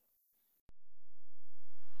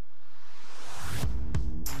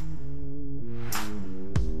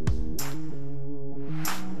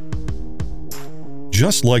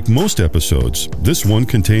just like most episodes, this one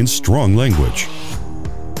contains strong language.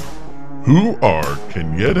 Who are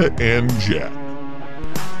Kenyatta and Jack?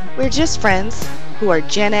 We're just friends who are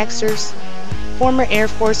Gen Xers, former Air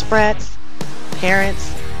Force brats,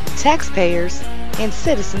 parents, taxpayers, and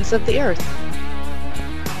citizens of the earth.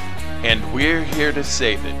 And we're here to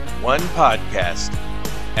save it, one podcast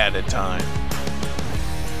at a time.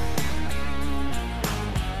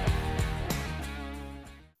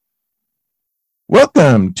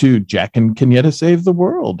 Welcome to Jack and Kenyatta Save the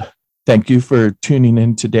World. Thank you for tuning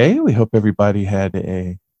in today. We hope everybody had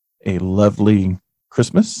a lovely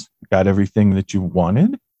Christmas, got everything that you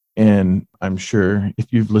wanted. And I'm sure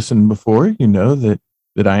if you've listened before, you know that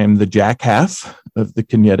I am the Jack half of the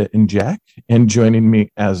Kenyatta and Jack. And joining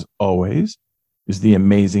me, as always, is the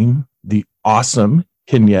amazing, the awesome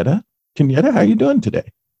Kenyatta. Kenyatta, how are you doing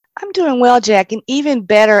today? I'm doing well, Jack, and even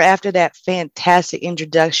better after that fantastic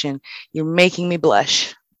introduction. You're making me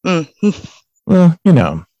blush. Well,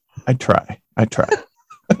 I try.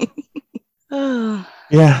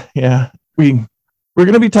 Yeah. We're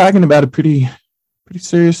going to be talking about a pretty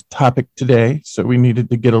serious topic today, so we needed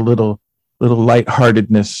to get a little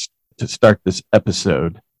lightheartedness to start this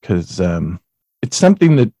episode because it's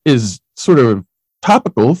something that is sort of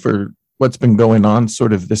topical for what's been going on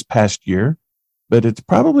sort of this past year. But it's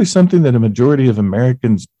probably something that a majority of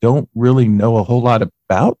Americans don't really know a whole lot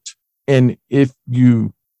about. And if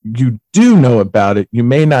you do know about it, you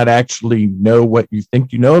may not actually know what you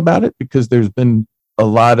think you know about it because there's been a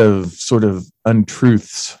lot of sort of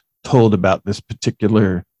untruths told about this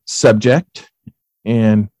particular subject.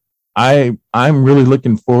 And I'm really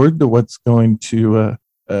looking forward to what's going to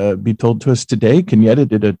be told to us today. Kenyatta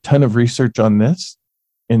did a ton of research on this.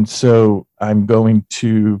 And so I'm going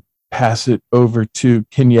to pass it over to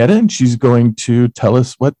Kenyatta, and she's going to tell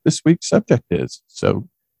us what this week's subject is. So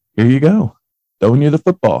here you go. Throwing you the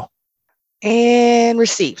football. And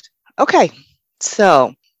received. Okay.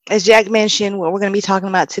 So as Jack mentioned, what we're going to be talking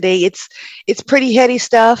about today, it's pretty heady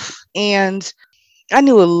stuff. And I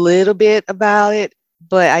knew a little bit about it,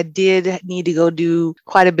 but I did need to go do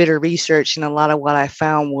quite a bit of research. And a lot of what I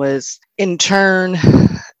found was in turn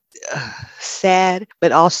sad,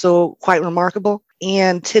 but also quite remarkable.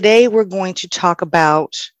 And today we're going to talk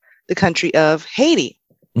about the country of Haiti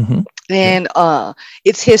and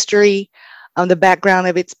its history, the background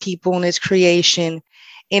of its people and its creation.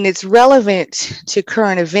 And it's relevant to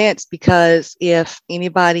current events because if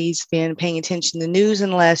anybody's been paying attention to the news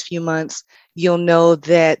in the last few months, you'll know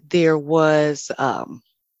that there was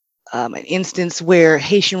an instance where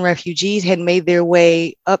Haitian refugees had made their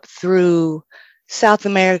way up through South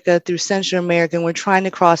America, through Central America, and were trying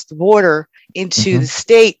to cross the border into the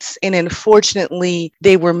States. And unfortunately,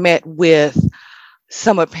 they were met with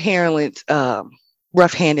some apparent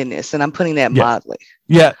rough-handedness. And I'm putting that mildly.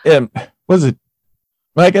 Yeah. Was it?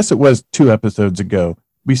 Well, I guess it was 2 episodes ago.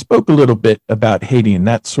 We spoke a little bit about Haiti, and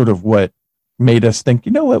that's sort of what made us think,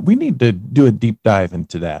 you know what, we need to do a deep dive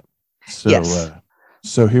into that. So, yes.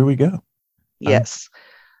 So here we go. Yes.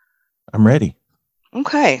 I'm ready.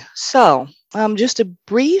 Okay. So just a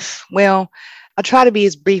brief, I'll try to be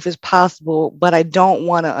as brief as possible, but I don't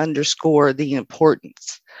want to underscore the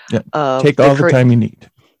importance. Yeah. Take all the time you need.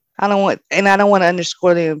 I don't want to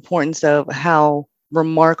underscore the importance of how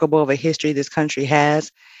remarkable of a history this country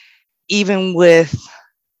has, even with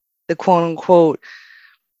the quote unquote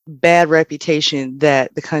bad reputation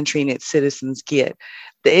that the country and its citizens get.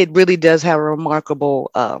 It really does have a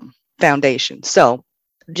remarkable foundation. So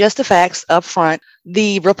just the facts up front.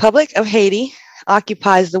 The Republic of Haiti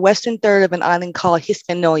occupies the western third of an island called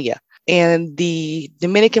Hispaniola, and the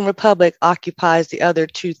Dominican Republic occupies the other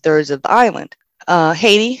 2/3 of the island.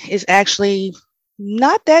 Haiti is actually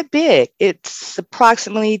not that big. It's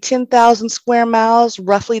approximately 10,000 square miles,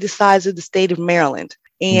 roughly the size of the state of Maryland.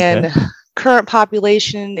 And current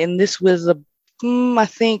population, and this was I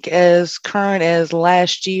think as current as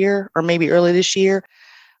last year or maybe early this year,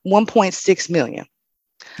 1.6 million.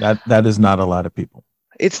 That is not a lot of people.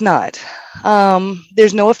 It's not.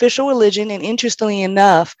 There's no official religion. And interestingly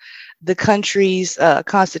enough, the country's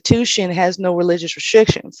constitution has no religious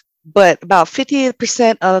restrictions. But about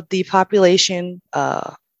 50% of the population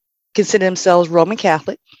consider themselves Roman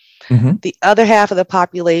Catholic. The other half of the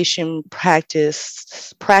population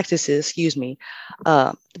practices, the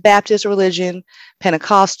Baptist religion,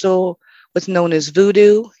 Pentecostal, what's known as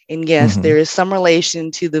voodoo. And yes, there is some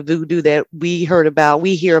relation to the voodoo that we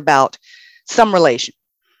hear about, some relation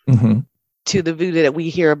to the voodoo that we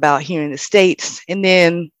hear about here in the States. And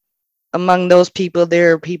then among those people,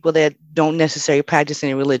 there are people that don't necessarily practice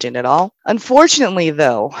any religion at all. Unfortunately,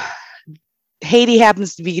 though, Haiti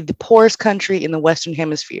happens to be the poorest country in the Western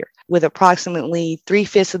Hemisphere, with approximately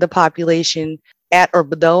 3/5 of the population at or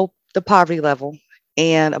below the poverty level,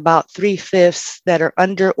 and about 3/5 that are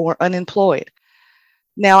under or unemployed.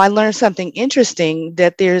 Now, I learned something interesting,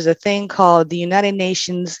 that there's a thing called the United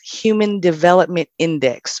Nations Human Development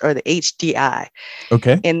Index, or the HDI.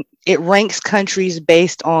 Okay. And it ranks countries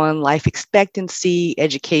based on life expectancy,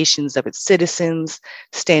 educations of its citizens,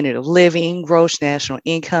 standard of living, gross national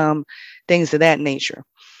income, things of that nature.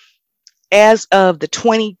 As of the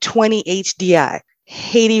 2020 HDI,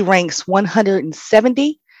 Haiti ranks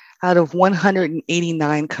 170 out of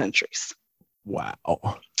 189 countries. Wow.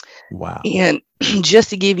 Wow. And just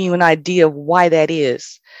to give you an idea of why that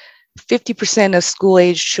is, 50% of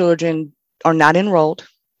school-age children are not enrolled.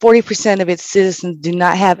 40% of its citizens do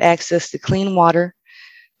not have access to clean water.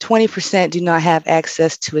 20% do not have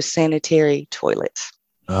access to a sanitary toilet.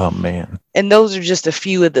 Oh, man. And those are just a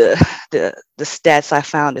few of the stats I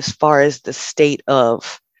found as far as the state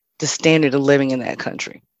of the standard of living in that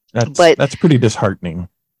country. That's pretty disheartening.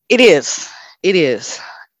 It is. It is.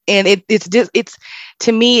 And it's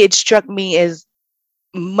to me, it struck me as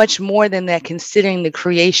much more than that, considering the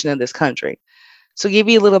creation of this country. So give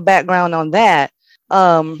you a little background on that.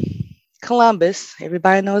 Columbus,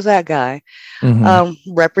 everybody knows that guy,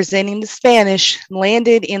 representing the Spanish,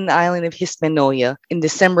 landed in the island of Hispaniola in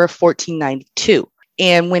December of 1492.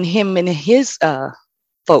 And when him and his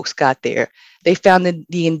folks got there, they found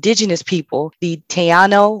the indigenous people, the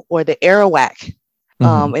Taino or the Arawak,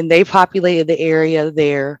 and they populated the area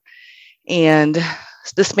there. And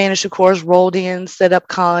the Spanish, of course, rolled in, set up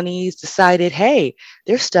colonies, decided, hey,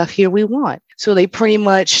 there's stuff here we want. So they pretty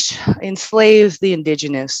much enslaved the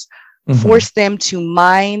indigenous, forced them to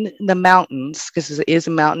mine the mountains, because it is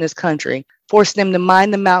a mountainous country, forced them to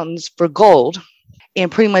mine the mountains for gold,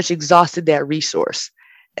 and pretty much exhausted that resource.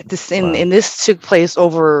 And this took place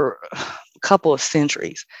over a couple of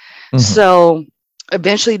centuries. So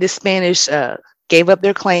eventually the Spanish gave up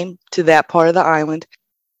their claim to that part of the island,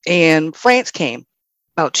 and France came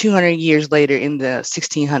about 200 years later in the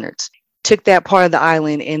 1600s, took that part of the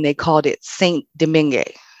island, and they called it Saint Domingue.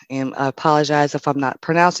 And I apologize if I'm not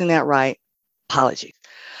pronouncing that right. Apologies.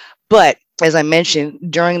 But as I mentioned,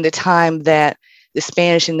 during the time that the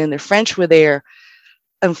Spanish and then the French were there,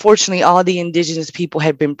 unfortunately, all the indigenous people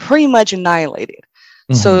had been pretty much annihilated.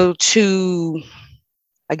 So to,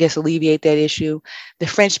 I guess, alleviate that issue, the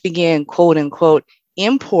French began, quote unquote,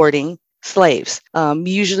 importing slaves.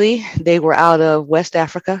 Usually they were out of West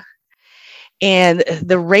Africa. And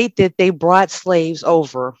the rate that they brought slaves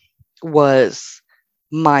over was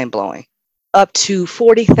mind-blowing, up to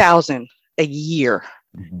 40,000 a year.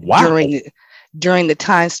 Wow. During the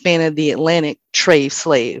time span of the Atlantic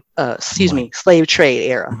slave trade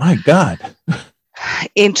era. My God.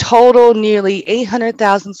 In total, nearly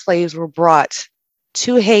 800,000 slaves were brought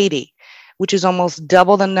to Haiti, which is almost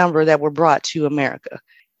double the number that were brought to America.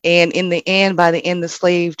 And in the end, by the end the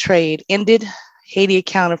slave trade ended, Haiti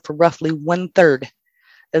accounted for roughly 1/3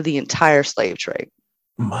 of the entire slave trade.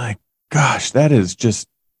 My gosh, that is just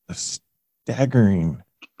a staggering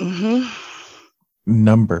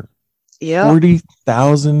number. Yeah,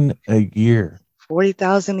 40,000 a year.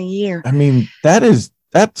 40,000 a year. I mean, that's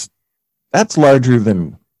larger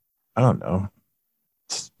than, I don't know,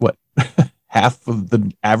 what, half of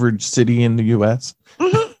the average city in the U.S.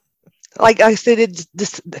 Like I said,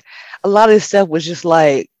 a lot of this stuff was just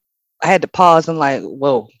like, I had to pause and like,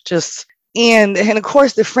 whoa, and of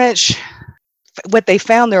course the French, what they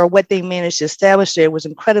found there, or what they managed to establish there, was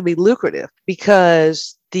incredibly lucrative,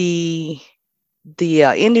 because the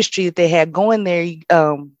industry that they had going there,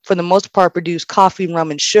 for the most part, produced coffee,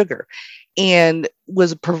 rum, and sugar, and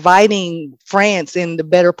was providing France and the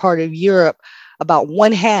better part of Europe about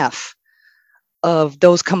 1/2 of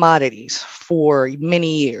those commodities for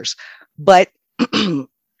many years. But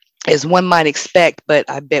as one might expect, but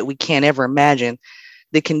I bet we can't ever imagine,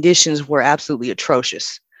 the conditions were absolutely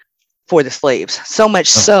atrocious for the slaves. So much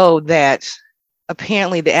so that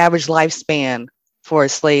apparently the average lifespan for a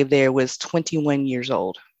slave there was 21 years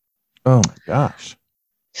old. Oh my gosh.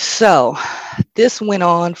 So this went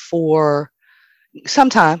on for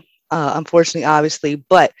some time, unfortunately, obviously,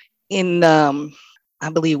 but in, I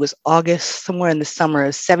believe it was August, somewhere in the summer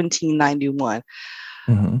of 1791,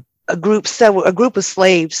 a group of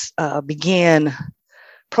slaves began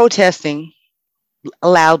protesting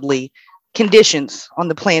loudly conditions on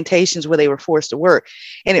the plantations where they were forced to work.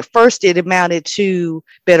 And at first it amounted to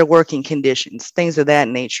better working conditions, things of that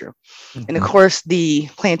nature. And of course, the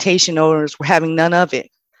plantation owners were having none of it.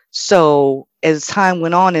 So as time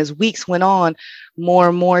went on, as weeks went on, more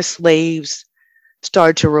and more slaves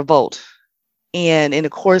started to revolt. And in the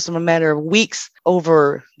course of a matter of weeks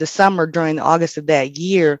over the summer during August of that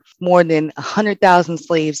year, more than 100,000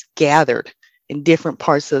 slaves gathered in different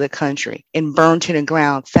parts of the country and burned to the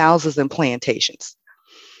ground thousands of plantations.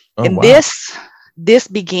 Oh, And wow. this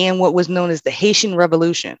began what was known as the Haitian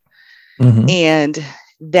Revolution. And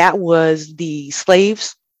that was the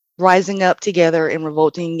slaves rising up together and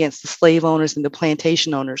revolting against the slave owners and the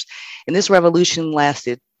plantation owners. And this revolution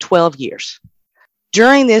lasted 12 years.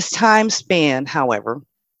 During this time span, however,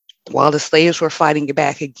 while the slaves were fighting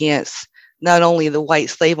back against not only the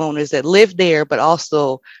white slave owners that lived there, but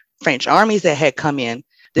also French armies that had come in,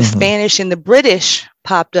 the Spanish and the British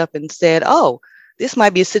popped up and said, oh, this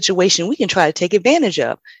might be a situation we can try to take advantage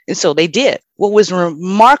of. And so they did. What was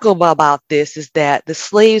remarkable about this is that the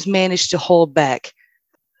slaves managed to hold back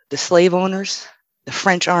the slave owners, the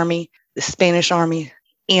French army, the Spanish army,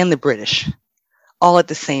 and the British all at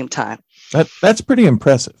the same time. That's pretty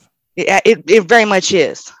impressive. It very much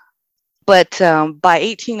is. But by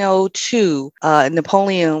 1802,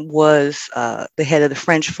 Napoleon was the head of the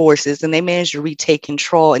French forces, and they managed to retake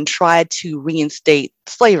control and tried to reinstate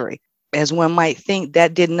slavery. As one might think,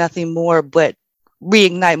 that did nothing more but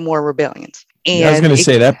reignite more rebellions. And I was going to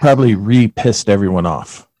say that probably pissed everyone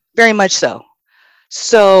off. Very much so.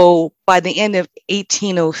 So by the end of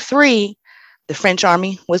 1803, the French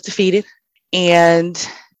army was defeated, and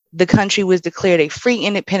the country was declared a free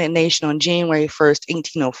independent nation on January 1st,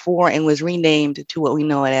 1804, and was renamed to what we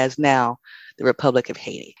know it as now, the Republic of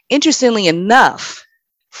Haiti. Interestingly enough,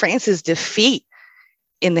 France's defeat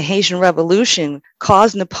in the Haitian Revolution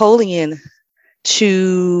caused Napoleon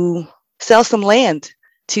to sell some land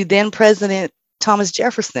to then President Thomas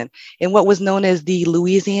Jefferson in what was known as the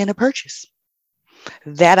Louisiana Purchase.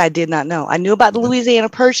 That I did not know. I knew about the Louisiana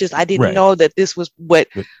Purchase. I didn't know that this was what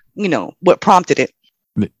prompted it.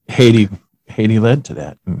 Haiti led to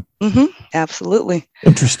that. Absolutely.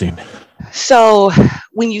 Interesting. So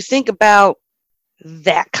when you think about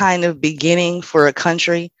that kind of beginning for a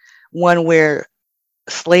country, one where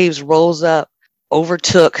slaves rose up,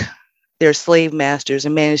 overtook their slave masters,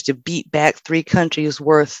 and managed to beat back 3 countries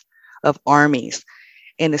worth of armies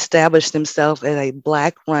and establish themselves as a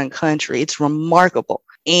Black-run country, it's remarkable.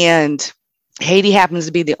 And Haiti happens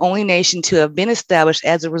to be the only nation to have been established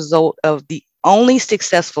as a result of the only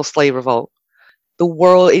successful slave revolt.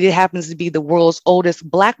 It happens to be the world's oldest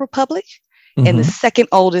Black republic and the second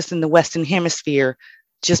oldest in the Western Hemisphere,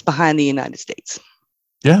 just behind the United States.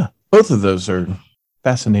 Yeah, both of those are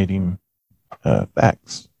fascinating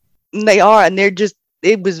facts. They are, and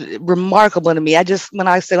it was remarkable to me. When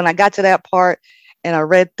I got to that part and I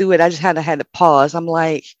read through it, I just had to pause. I'm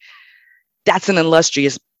like, that's an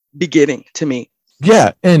illustrious beginning to me.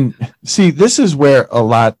 Yeah, and see, this is where a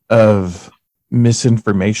lot of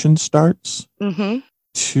misinformation starts.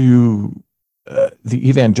 To the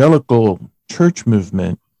evangelical church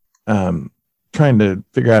movement, trying to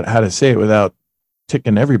figure out how to say it without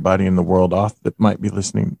ticking everybody in the world off that might be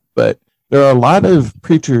listening. But there are a lot of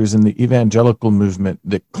preachers in the evangelical movement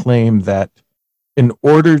that claim that in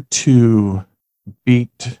order to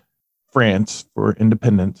beat France for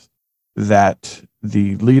independence, that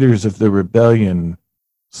the leaders of the rebellion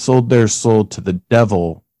sold their soul to the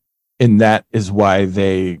devil, and that is why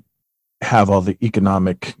they have all the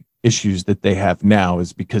economic issues that they have now,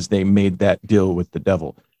 is because they made that deal with the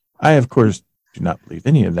devil. I, of course, do not believe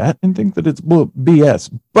any of that and think that it's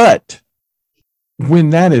BS. But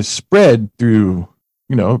when that is spread through,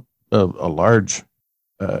 a large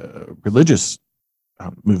religious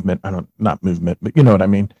movement, not movement, but you know what I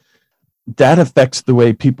mean, that affects the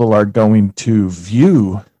way people are going to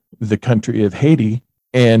view the country of Haiti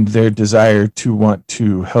and their desire to want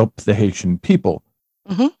to help the Haitian people.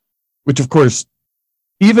 Which, of course,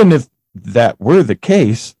 even if that were the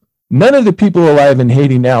case, none of the people alive in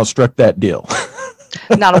Haiti now struck that deal.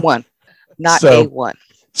 Not a one. Not a one.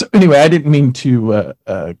 So anyway, I didn't mean to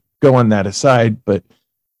go on that aside, but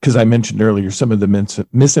because I mentioned earlier some of the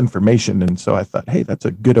misinformation, and so I thought, hey, that's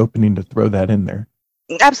a good opening to throw that in there.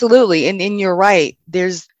 Absolutely, and you're right.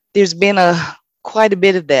 There's been quite a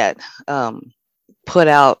bit of that put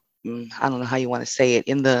out. I don't know how you want to say it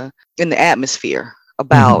in the atmosphere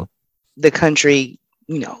about the country,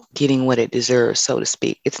 getting what it deserves, so to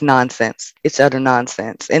speak. It's nonsense. It's utter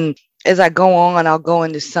nonsense. And as I go on, I'll go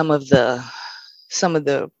into some of the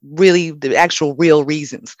actual real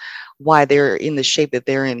reasons why they're in the shape that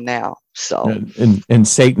they're in now. So, and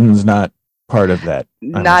Satan's not part of that.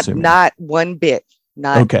 Not one bit.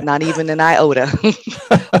 Not even an iota.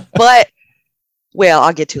 But,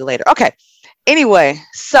 I'll get to it later. Okay. Anyway,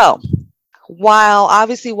 so while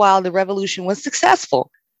the revolution was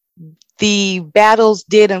successful, The battles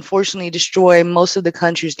did unfortunately destroy most of the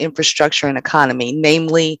country's infrastructure and economy,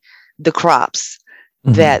 namely the crops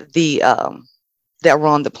that that were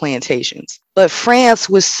on the plantations. But France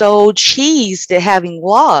was so cheesed at having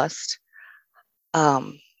lost,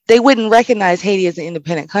 they wouldn't recognize Haiti as an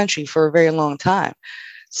independent country for a very long time.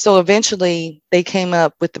 So eventually they came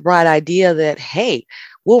up with the bright idea that, hey,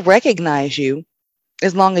 we'll recognize you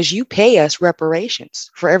as long as you pay us reparations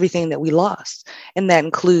for everything that we lost. And that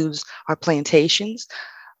includes our plantations,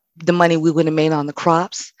 the money we would have made on the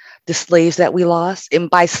crops, the slaves that we lost. And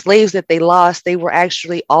by slaves that they lost, they were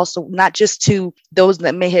actually also not just to those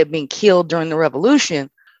that may have been killed during the revolution,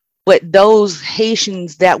 but those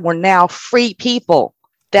Haitians that were now free people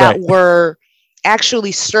that were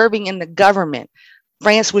actually serving in the government.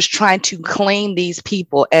 France was trying to claim these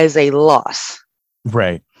people as a loss.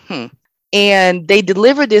 Right. And they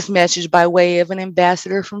delivered this message by way of an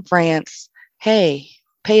ambassador from France. Hey,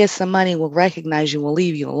 pay us some money, we'll recognize you, we'll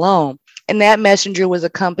leave you alone. And that messenger was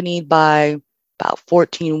accompanied by about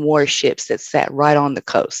 14 warships that sat right on the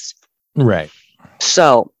coast. Right.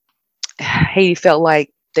 So Haiti felt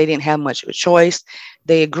like they didn't have much of a choice.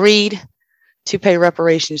 They agreed to pay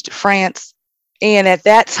reparations to France. And at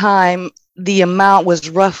that time, the amount was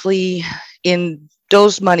roughly, in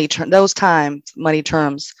those money terms,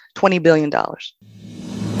 $20 billion.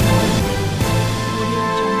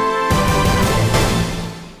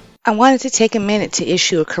 I wanted to take a minute to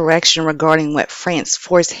issue a correction regarding what France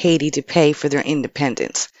forced Haiti to pay for their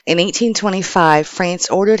independence. In 1825, France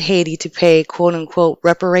ordered Haiti to pay quote-unquote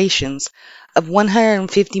reparations of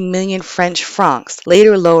 150 million French francs,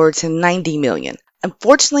 later lowered to 90 million.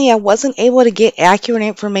 Unfortunately, I wasn't able to get accurate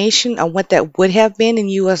information on what that would have been in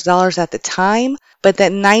US dollars at the time, but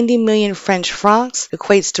that 90 million French francs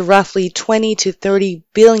equates to roughly 20 to 30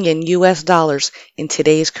 billion US dollars in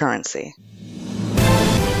today's currency.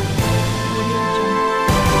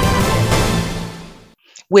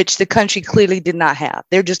 Which the country clearly did not have.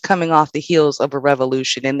 They're just coming off the heels of a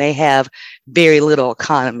revolution, and they have very little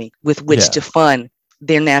economy with which to fund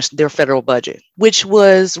their federal budget, which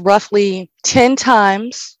was roughly 10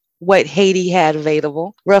 times what Haiti had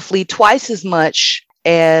available, roughly twice as much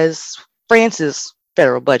as France's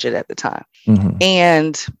federal budget at the time.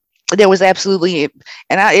 And there was absolutely,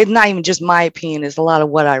 it's not even just my opinion, it's a lot of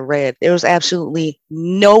what I read. There was absolutely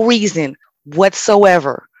no reason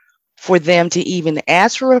whatsoever for them to even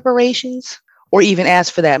ask for reparations or even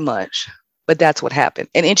ask for that much. But that's what happened.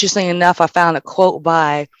 And interestingly enough, I found a quote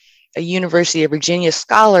by a University of Virginia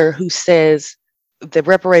scholar who says the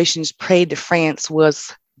reparations paid to France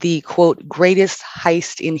was the quote greatest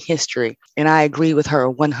heist in history. And I agree with her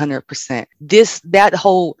 100%. That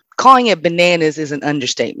whole calling it bananas is an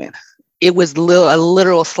understatement. It was a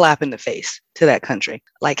literal slap in the face to that country.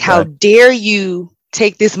 Like, how dare you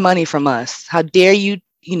take this money from us? How dare you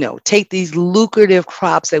take these lucrative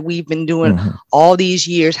crops that we've been doing all these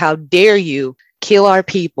years? How dare you kill our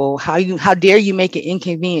people? How dare you make it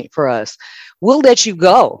inconvenient for us? We'll let you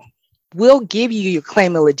go. We'll give you your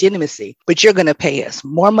claim of legitimacy, but you're going to pay us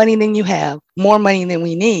more money than you have, more money than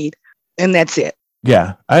we need, and that's it.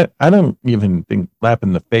 Yeah, I don't even think slap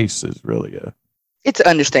in the face is really it's an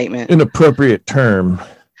understatement, an appropriate term.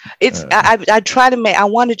 It's I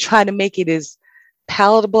want to try to make it as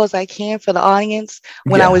palatable as I can for the audience.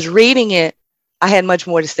 When I was reading it, I had much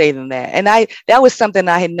more to say than that. And that was something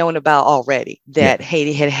I had known about already, that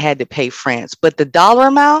Haiti had to pay France. But the dollar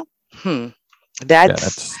amount,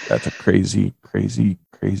 that's a crazy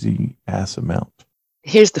ass amount.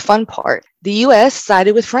 Here's the fun part. The US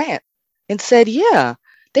sided with France and said, yeah,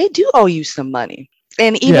 they do owe you some money.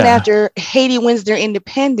 And even after Haiti wins their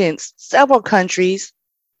independence, several countries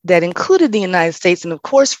that included the United States, and of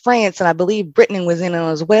course France, and I believe Britain was in it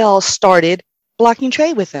as well, started blocking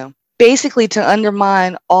trade with them, basically to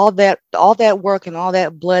undermine all that work and all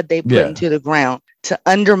that blood they put into the ground to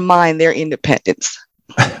undermine their independence.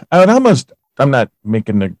 I'm not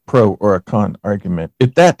making a pro or a con argument.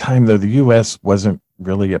 At that time, though, the U.S. wasn't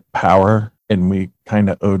really a power, and we kind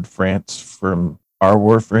of owed France from our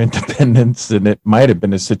war for independence, and it might have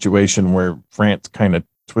been a situation where France kind of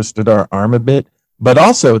twisted our arm a bit. But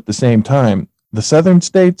also at the same time, the southern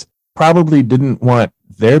states probably didn't want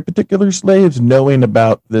their particular slaves knowing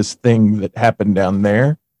about this thing that happened down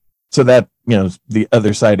there. So that, the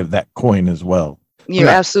other side of that coin as well. You're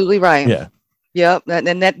absolutely right. Yeah. Yep.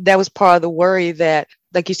 And that was part of the worry that,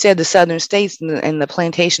 like you said, the southern states and the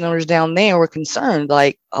plantation owners down there were concerned,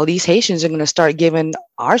 like, oh, these Haitians are going to start giving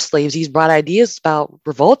our slaves these bright ideas about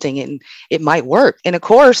revolting, and it might work. And of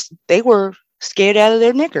course, they were scared out of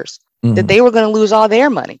their knickers that they were going to lose all their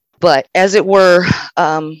money. But as it were,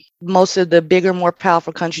 most of the bigger, more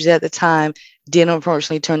powerful countries at the time did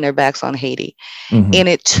unfortunately turn their backs on Haiti. Mhm. And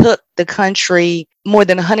it took the country more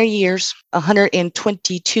than 100 years,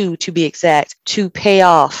 122 to be exact, to pay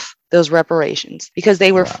off those reparations because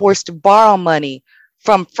they were Wow. forced to borrow money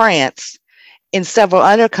from France and several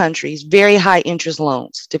other countries, very high interest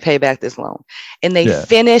loans to pay back this loan. And they Yeah.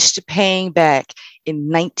 finished paying back in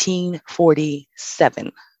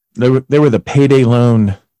 1947. They were the payday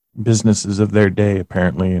loan businesses of their day,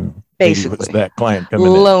 apparently, and Haiti was Basically. that client coming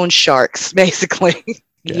in. Loan sharks, basically.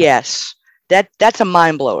 Yeah. Yes. That's a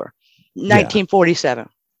mind blower. 1947.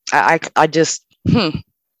 I just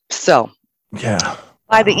So Yeah.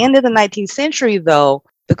 by the end of the 19th century, though,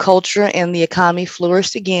 the culture and the economy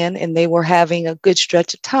flourished again, and they were having a good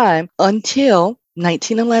stretch of time until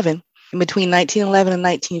 1911. And between 1911 and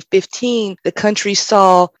 1915, the country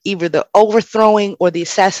saw either the overthrowing or the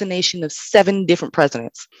assassination of 7 different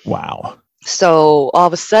presidents. Wow. So all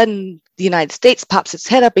of a sudden, the United States pops its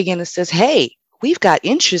head up again and says, hey, we've got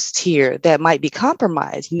interests here that might be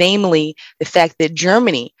compromised, namely the fact that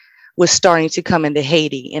Germany was starting to come into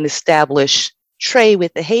Haiti and establish trade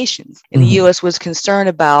with the Haitians. And the U.S. was concerned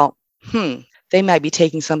about, they might be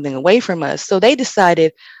taking something away from us. So they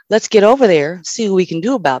decided, let's get over there, see what we can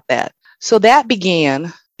do about that. So that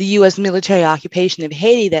began the U.S. military occupation of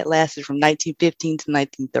Haiti that lasted from 1915 to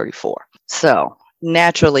 1934. So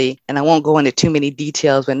naturally, and I won't go into too many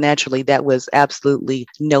details, but naturally that was absolutely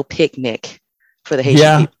no picnic for the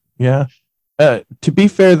Haitian people. Yeah. To be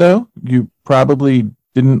fair, though, you probably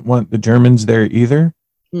didn't want the Germans there either.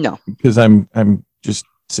 No. Because I'm just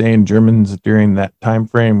saying Germans during that time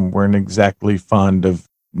frame weren't exactly fond of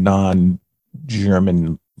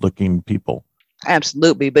non-German looking people.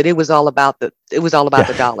 Absolutely, but it was all about the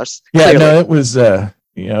dollars. Yeah, clearly. no, it was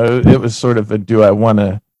it was sort of a do I want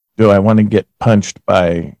to get punched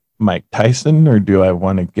by Mike Tyson or do I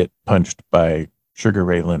want to get punched by Sugar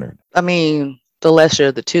Ray Leonard? I mean, the lesser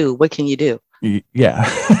of the two. What can you do? Yeah.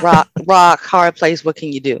 rock, hard place. What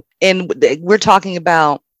can you do? And we're talking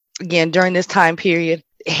about, again, during this time period,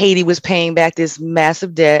 Haiti was paying back this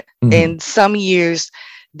massive debt. In some years,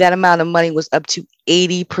 that amount of money was up to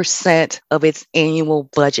 80% of its annual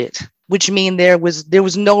budget, which means there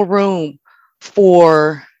was no room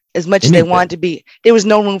for as much as they wanted to be. There was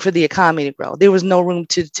no room for the economy to grow. There was no room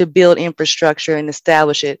to build infrastructure and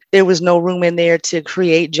establish it. There was no room in there to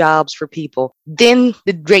create jobs for people. Then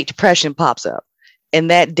the Great Depression pops up, and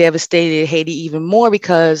that devastated Haiti even more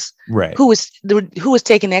because who was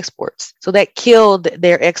taking exports? So that killed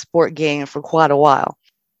their export game for quite a while.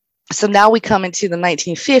 So now we come into the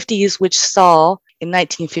 1950s, which saw in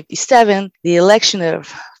 1957 the election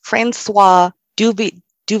of Francois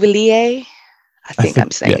Duvalier. I think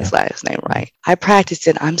I'm saying his last name right. I practiced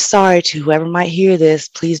it. I'm sorry to whoever might hear this.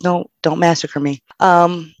 Please don't massacre me. He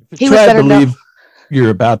was better known. You're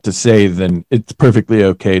about to say, then it's perfectly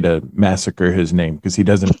okay to massacre his name because he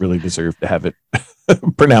doesn't really deserve to have it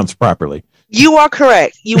pronounced properly. You are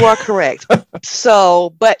correct.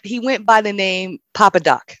 So, but he went by the name Papa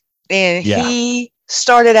Doc, and he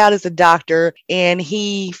started out as a doctor, and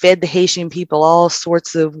he fed the Haitian people all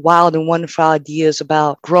sorts of wild and wonderful ideas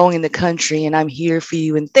about growing the country, and I'm here for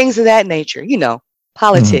you, and things of that nature,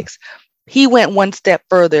 politics. He went one step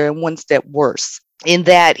further and one step worse in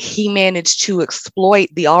that he managed to exploit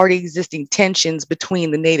the already existing tensions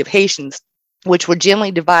between the native Haitians, which were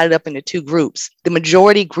generally divided up into 2 groups. The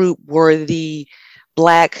majority group were the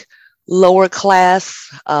Black, lower class,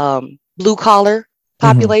 blue collar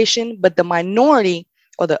population, but the minority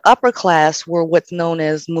or the upper class were what's known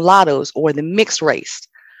as mulattoes or the mixed race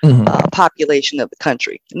population of the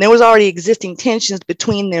country. And there was already existing tensions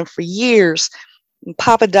between them for years. And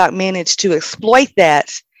Papa Doc managed to exploit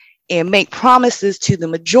that and make promises to the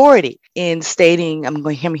majority in stating,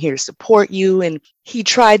 I'm here to support you. And he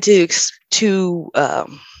tried to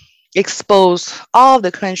expose all of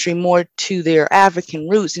the country more to their African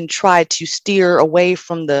roots and tried to steer away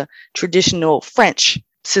from the traditional French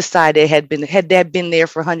society that had been there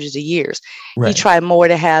for hundreds of years. Right. He tried more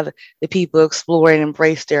to have the people explore and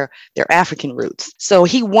embrace their African roots. So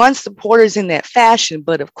he won supporters in that fashion,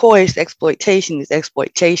 but of course, exploitation is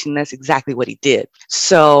exploitation. That's exactly what he did.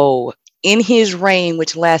 So in his reign,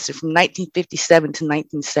 which lasted from 1957 to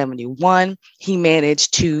 1971, he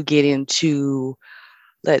managed to get into,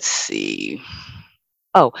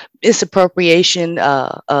 misappropriation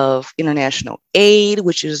of international aid,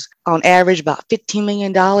 which is on average about $15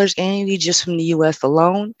 million annually just from the U.S.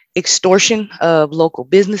 alone, extortion of local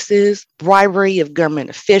businesses, bribery of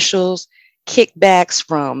government officials, kickbacks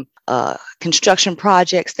from construction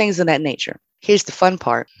projects, things of that nature. Here's the fun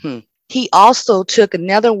part. He also took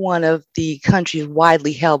another one of the country's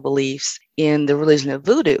widely held beliefs in the religion of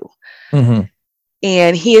voodoo. Mm-hmm.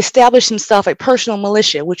 And he established himself a personal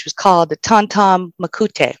militia, which was called the Tantam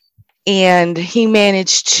Makute. And he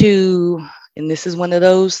managed to, and this is one of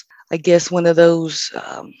those, I guess,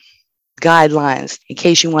 guidelines in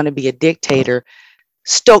case you want to be a dictator,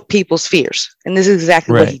 stoke people's fears. And this is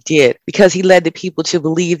exactly what he did, because he led the people to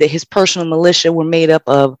believe that his personal militia were made up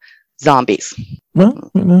of zombies.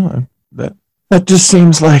 Well, that just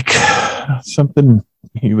seems like something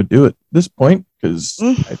he would do at this point, because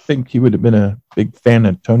I think he would have been a big fan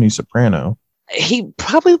of Tony Soprano. He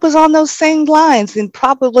probably was on those same lines, and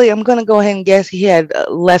probably, I'm going to go ahead and guess, he had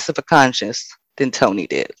less of a conscience than Tony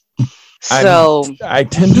did. So I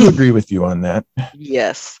tend to agree with you on that.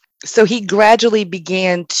 Yes. So he gradually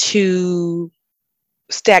began to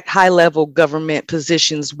stack high-level government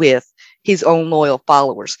positions with his own loyal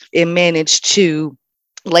followers, and managed to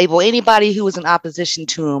label anybody who was in opposition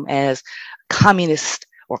to him as communist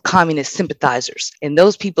or communist sympathizers. And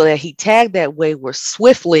those people that he tagged that way were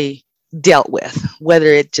swiftly dealt with, whether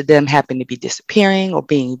it to them happened to be disappearing or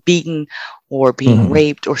being beaten or being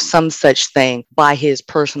raped or some such thing by his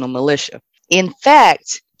personal militia. In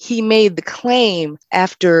fact, he made the claim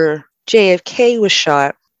after JFK was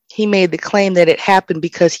shot, he made the claim that it happened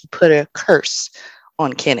because he put a curse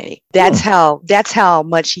on Kennedy. That's how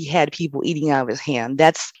much he had people eating out of his hand.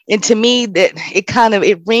 And to me, that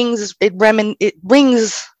it rings,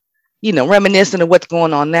 reminiscent of what's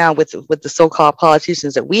going on now with the so-called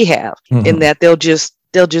politicians that we have, in that they'll just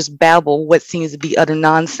babble what seems to be utter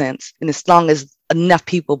nonsense, and as long as enough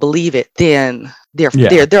people believe it, then they're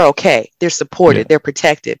okay, they're supported, they're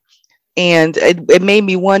protected. And it made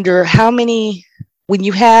me wonder how many, when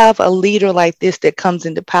you have a leader like this that comes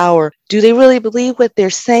into power, do they really believe what they're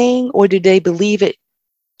saying, or do they believe it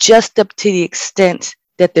just up to the extent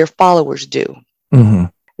that their followers do?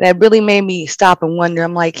 That really made me stop and wonder.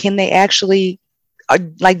 I'm like, can they actually,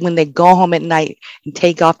 like when they go home at night and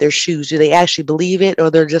take off their shoes, do they actually believe it, or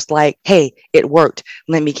they're just like, hey, it worked,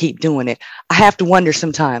 let me keep doing it? I have to wonder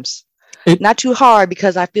sometimes. Not too hard,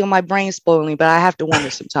 because I feel my brain spoiling, but I have to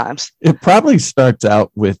wonder sometimes. It probably starts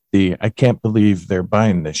out with I can't believe they're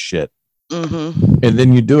buying this shit. And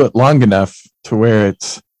then you do it long enough to where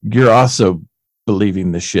you're also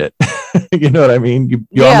believing the shit. You know what I mean?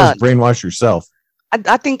 You almost brainwash yourself.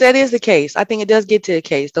 I think that is the case. I think it does get to the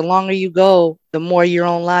case. The longer you go, the more your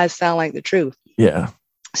own lies sound like the truth. Yeah.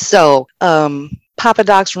 So Papa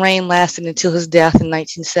Doc's reign lasted until his death in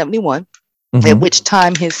 1971, at which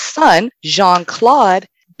time his son, Jean-Claude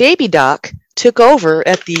Baby Doc, took over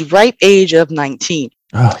at the ripe age of 19.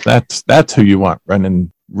 Oh, that's who you want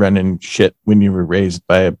running shit when you were raised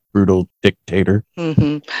by a brutal dictator.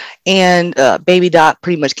 And Baby Doc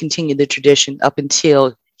pretty much continued the tradition up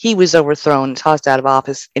until he was overthrown and tossed out of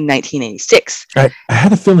office in 1986. I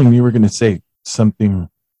had a feeling you were going to say something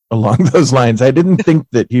along those lines. I didn't think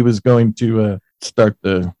that he was going to start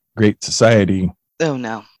the Great Society. Oh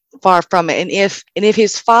no, far from it. And if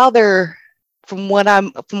his father, from what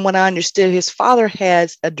I understood, his father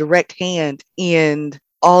has a direct hand in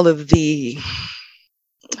all of the,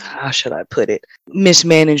 how should I put it,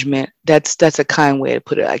 mismanagement. That's a kind way to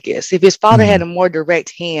put it, I guess. If his father had a more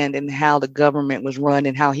direct hand in how the government was run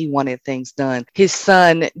and how he wanted things done, his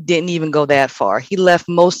son didn't even go that far. He left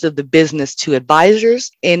most of the business to advisors,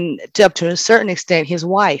 and up to a certain extent, his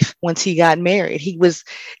wife. Once he got married,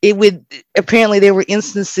 apparently there were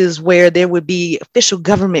instances where there would be official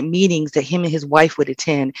government meetings that him and his wife would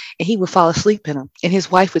attend, and he would fall asleep in them, and his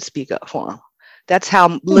wife would speak up for him. That's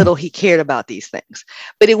how little he cared about these things.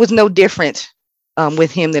 But it was no different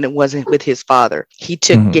with him than it wasn't with his father. He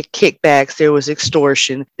took kickbacks. There was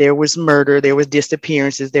extortion. There was murder. There was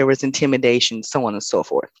disappearances. There was intimidation, so on and so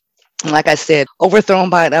forth. And like I said, overthrown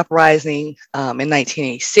by an uprising in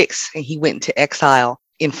 1986, and he went into exile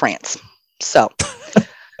in France. So,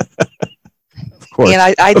 of course,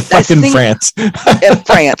 and I think France. In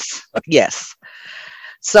France, yes.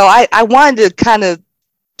 So I wanted to kind of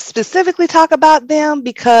specifically talk about them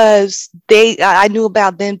because I knew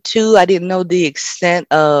about them too. I didn't know the extent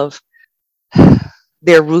of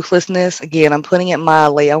their ruthlessness. Again, I'm putting it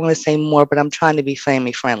mildly. I want to say more, but I'm trying to be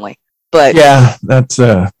family friendly. But yeah, that's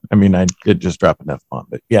I did just drop enough on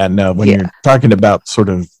it. Yeah, no, when you're talking about sort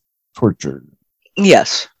of torture,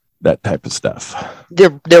 yes, that type of stuff, their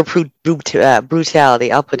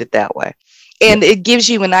brutality, I'll put it that way. And it gives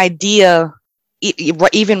you an idea,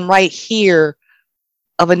 even right here,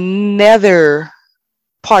 of another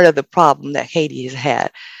part of the problem that Haiti has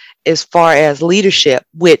had as far as leadership,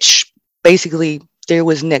 which basically There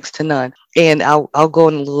was next to none. And I'll go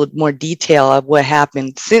in a little more detail of what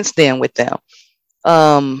happened since then with them.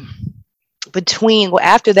 After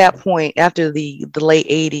that point, after the late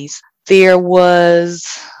 80s, there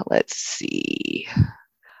was, let's see,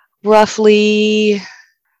 roughly,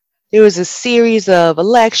 there was a series of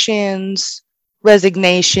elections,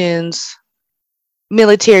 resignations,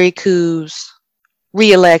 military coups,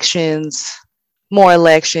 re-elections, more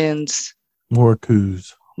elections, More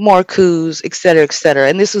coups. et cetera, et cetera.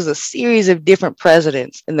 And this was a series of different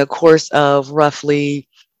presidents in the course of roughly,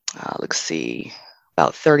 let's see,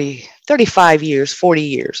 about 30, 35 years, 40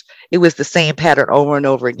 years. It was the same pattern over and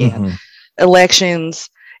over again. Elections,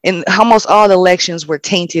 and almost all the elections were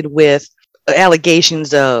tainted with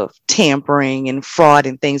allegations of tampering and fraud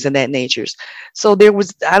and things of that nature. So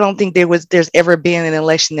I don't think there's ever been an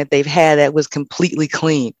election that they've had that was completely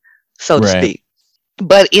clean, so to speak.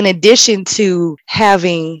 But in addition to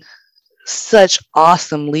having such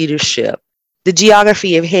awesome leadership, the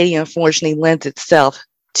geography of Haiti unfortunately lends itself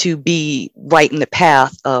to be right in the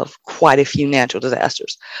path of quite a few natural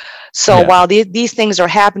disasters. So while these things are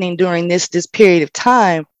happening during this period of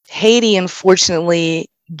time, Haiti unfortunately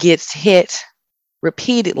gets hit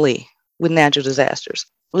repeatedly with natural disasters.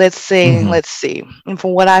 Let's see. And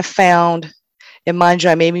from what I found, and mind you,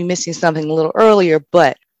 I may be missing something a little earlier,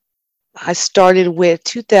 but I started with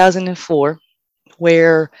 2004,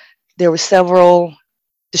 where there were several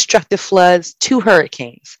destructive floods, 2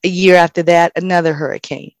 hurricanes. A year after that, another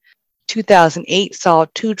hurricane. 2008 saw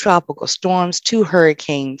 2 tropical storms, 2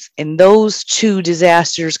 hurricanes, and those 2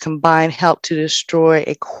 disasters combined helped to destroy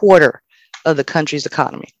a quarter of the country's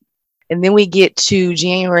economy. And then we get to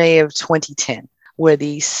January of 2010, where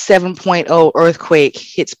the 7.0 earthquake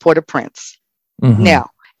hits Port-au-Prince. Now,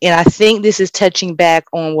 and I think this is touching back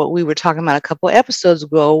on what we were talking about a couple of episodes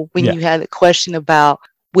ago when you had a question about,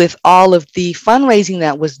 with all of the fundraising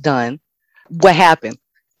that was done, what happened?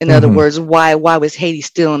 In other words, why was Haiti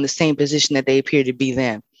still in the same position that they appeared to be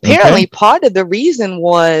then? Apparently, part of the reason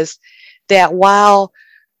was that while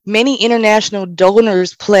many international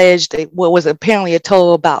donors pledged what was apparently a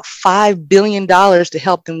total of about $5 billion to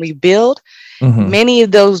help them rebuild, many of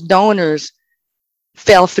those donors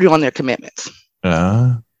fell through on their commitments.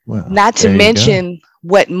 Not to mention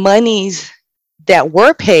what monies that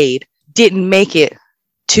were paid didn't make it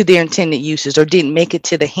to their intended uses, or didn't make it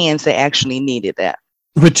to the hands that actually needed that.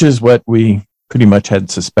 Which is what we pretty much had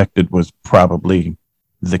suspected was probably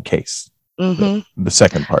the case. The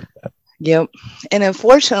second part of that. Yep. And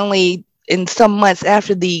unfortunately, in some months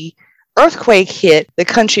after the earthquake hit, the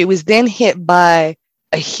country was then hit by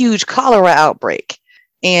a huge cholera outbreak.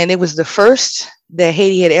 And it was the first that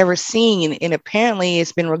Haiti had ever seen. And apparently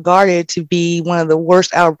it's been regarded to be one of the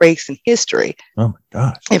worst outbreaks in history. Oh my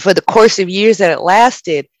gosh. And for the course of years that it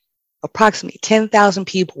lasted, approximately 10,000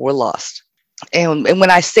 people were lost. And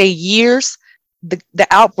when I say years, the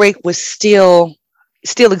outbreak was still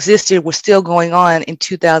existed, was still going on in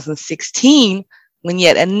 2016 when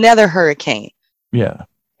yet another hurricane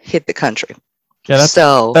hit the country. Yeah,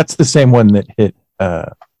 that's the same one that hit.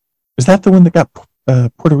 Is that the one that got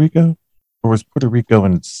Puerto Rico? Or was Puerto Rico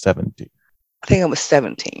in 17? I think it was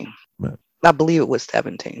 17. But, I believe it was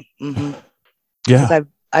 17. Yeah.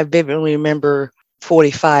 I vividly remember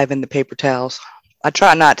 45 in the paper towels. I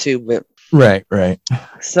try not to, but... Right.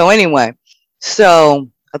 So anyway, so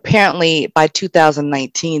apparently by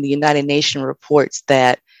 2019, the United Nations reports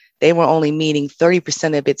that they were only meeting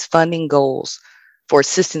 30% of its funding goals for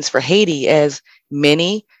assistance for Haiti, as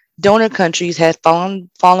many donor countries had fallen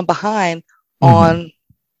behind on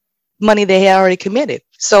money they had already committed.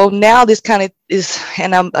 So now this kind of is,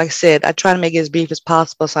 and like I said, I try to make it as brief as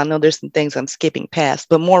possible, so I know there's some things I'm skipping past.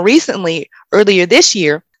 But more recently, earlier this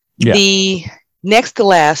year, the next to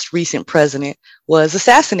last recent president was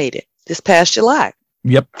assassinated this past July.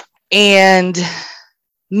 Yep. And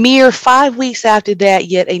mere 5 weeks after that,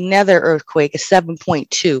 yet another earthquake, a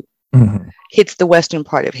 7.2, hits the western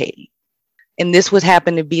part of Haiti. And this would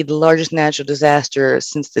happen to be the largest natural disaster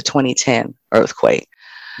since the 2010 earthquake.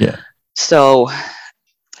 Yeah. So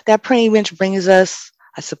that pretty much brings us,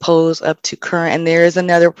 I suppose, up to current. And there is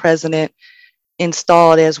another president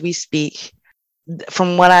installed as we speak.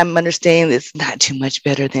 From what I'm understanding, it's not too much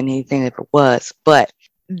better than anything that it was. But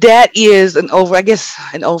that is an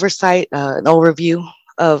oversight, an overview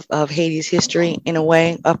of Haiti's history in a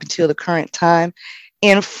way up until the current time.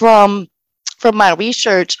 And from my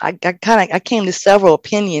research, I came to several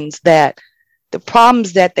opinions that the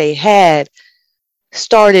problems that they had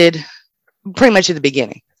started pretty much at the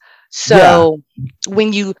beginning. So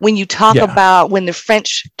when you talk about when the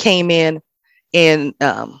French came in and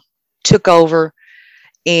took over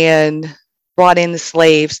and brought in the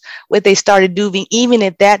slaves, what they started doing, even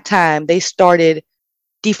at that time, they started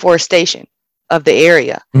deforestation of the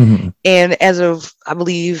area. Mm-hmm. And as of, I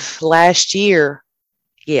believe, last year,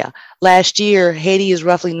 Haiti is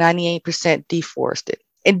roughly 98% deforested.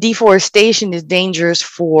 And deforestation is dangerous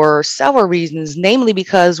for several reasons, namely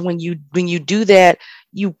because when you do that,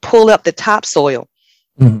 you pull up the topsoil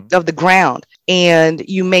of the ground and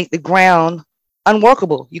you make the ground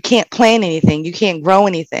unworkable. You can't plant anything, you can't grow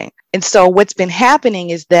anything. And so what's been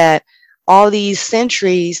happening is that all these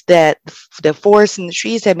centuries that the forests and the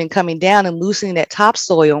trees have been coming down and loosening that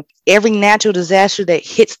topsoil, every natural disaster that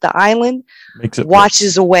hits the island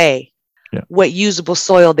washes away what usable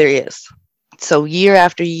soil there is. So year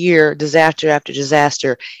after year, disaster after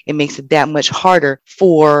disaster, it makes it that much harder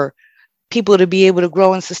for people to be able to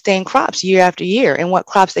grow and sustain crops year after year. And what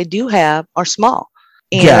crops they do have are small.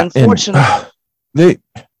 And unfortunately,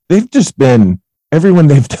 they've just been, everyone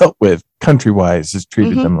they've dealt with country-wise has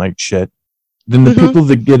treated them like shit. Then the people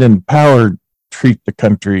that get in power treat the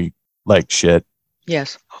country like shit.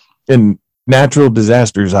 Yes. And natural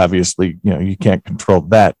disasters, obviously, you can't control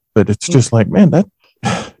that. But it's just like, man,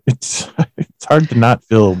 it's hard to not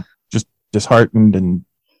feel just disheartened and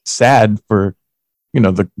sad for,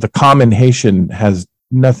 the common Haitian has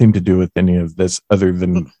nothing to do with any of this other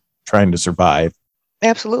than trying to survive.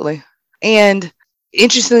 Absolutely. And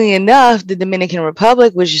interestingly enough, the Dominican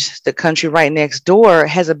Republic, which is the country right next door,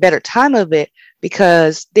 has a better time of it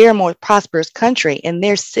because they're a more prosperous country and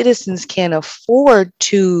their citizens can afford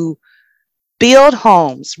to build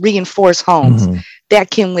homes, reinforced homes that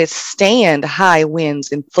can withstand high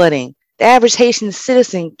winds and flooding. The average Haitian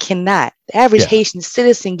citizen cannot. The average Haitian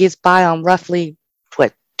citizen gets by on roughly,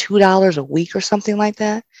 $2 a week or something like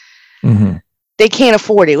that. They can't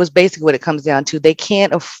afford it. It was basically what it comes down to. They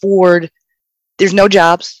can't afford. There's no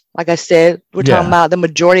jobs. Like I said, we're talking about the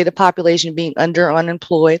majority of the population being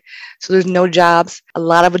unemployed. So there's no jobs. A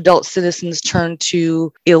lot of adult citizens turn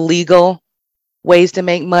to illegal ways to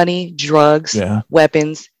make money, drugs,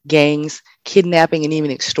 weapons, gangs, kidnapping, and even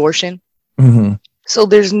extortion. So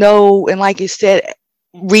there's no, and like you said,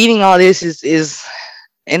 reading all this is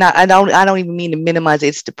and I don't even mean to minimize it.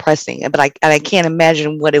 It's depressing, but I can't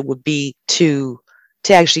imagine what it would be to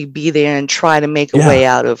actually be there and try to make a way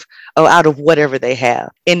out of whatever they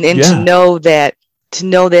have, and to know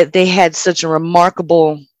that they had such a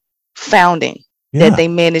remarkable founding that they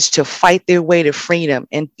managed to fight their way to freedom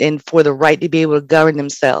and for the right to be able to govern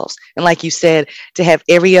themselves. And like you said, to have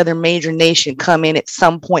every other major nation come in at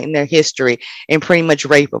some point in their history and pretty much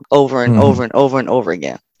rape them over and over and over and over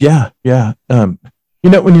again. Yeah.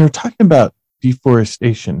 When you were talking about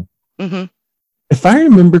deforestation, if I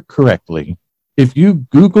remember correctly, if you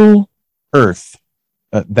Google Earth,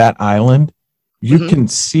 that island, you can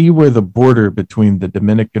see where the border between the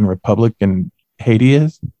Dominican Republic and Haiti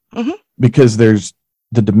is. Because there's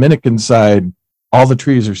the Dominican side, all the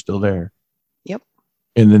trees are still there. Yep.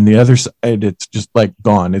 And then the other side, it's just like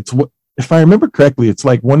gone. It's what, if I remember correctly, it's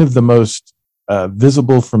like one of the most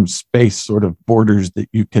visible from space sort of borders that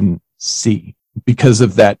you can see because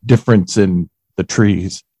of that difference in the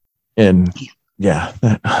trees. And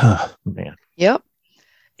man. Yep.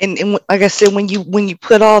 And like I said, when you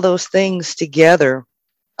put all those things together,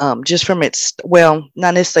 just from its, well,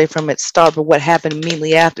 not necessarily from its start, but what happened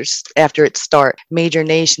immediately after its start, major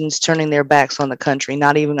nations turning their backs on the country,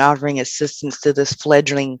 not even offering assistance to this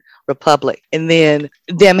fledgling republic, and then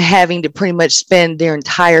them having to pretty much spend their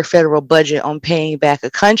entire federal budget on paying back a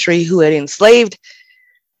country who had enslaved,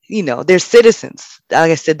 their citizens. Like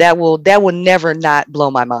I said, that will never not blow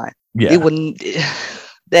my mind. Yeah. It wouldn't.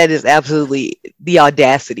 That is absolutely the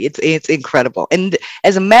audacity. It's incredible. And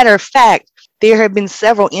as a matter of fact, there have been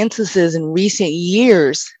several instances in recent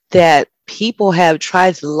years that people have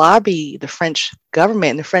tried to lobby the French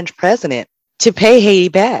government and the French president to pay Haiti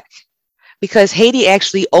back because Haiti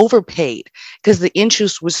actually overpaid because the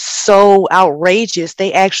interest was so outrageous.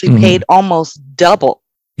 They actually paid almost double.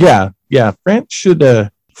 Yeah. France should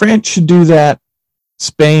do that.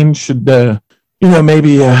 Spain should,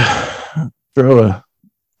 maybe throw a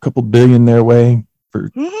couple billion their way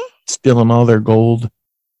for stealing all their gold.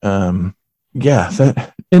 And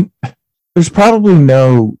there's probably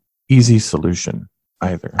no easy solution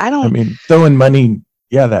either. I mean, throwing money,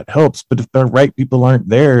 that helps, but if the right people aren't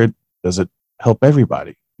there, does it help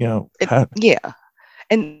everybody? And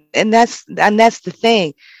that's the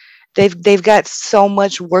thing. They've got so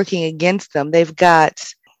much working against them. They've got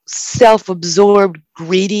self-absorbed,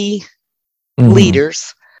 greedy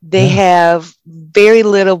leaders. They have very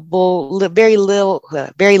little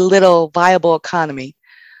viable economy.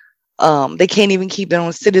 They can't even keep their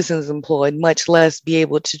own citizens employed, much less be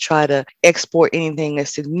able to try to export anything of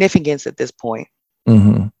significance at this point.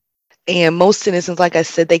 Mm-hmm. And most citizens, like I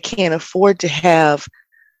said, they can't afford to have,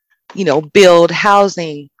 build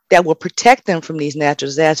housing that will protect them from these natural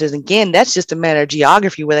disasters. Again, that's just a matter of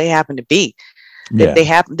geography where they happen to be. Yeah.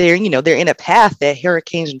 They're in a path that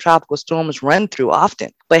hurricanes and tropical storms run through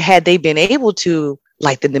often. But had they been able to,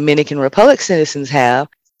 like the Dominican Republic citizens have,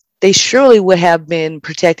 they surely would have been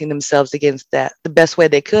protecting themselves against that the best way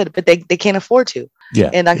they could, but they can't afford to. Yeah.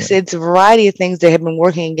 And like I said, it's a variety of things that have been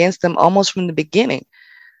working against them almost from the beginning.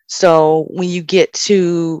 So when you get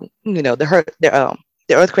to, the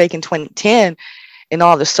earthquake in 2010 and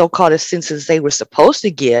all the so-called assistance they were supposed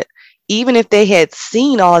to get, even if they had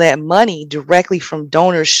seen all that money directly from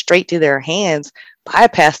donors straight to their hands,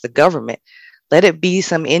 bypass the government, let it be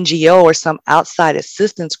some NGO or some outside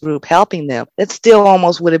assistance group helping them, that still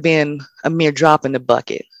almost would have been a mere drop in the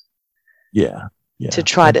bucket. Yeah. To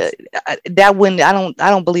try to, that wouldn't, I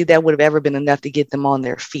don't believe that would have ever been enough to get them on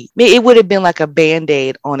their feet. It would have been like a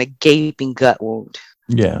Band-Aid on a gaping gut wound.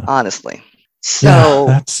 Yeah. Honestly. So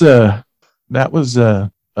that was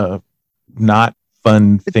a not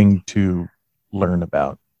fun thing to learn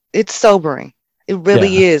about. It's sobering. It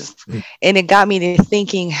really is. And it got me to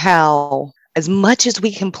thinking how, as much as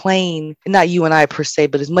we complain, not you and I per se,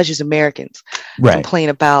 but as much as Americans complain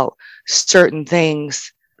about certain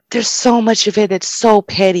things, there's so much of it that's so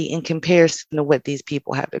petty in comparison to what these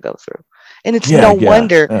people have to go through. And it's no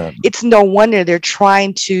wonder they're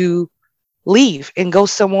trying to leave and go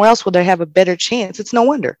somewhere else where they have a better chance. It's no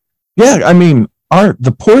wonder. Yeah, I mean,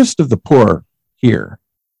 the poorest of the poor here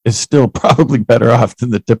is still probably better off than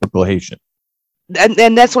the typical Haitian.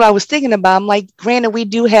 And that's what I was thinking about. I'm like, granted, we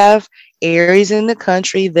do have areas in the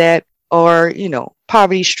country that are,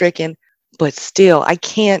 poverty stricken, but still, I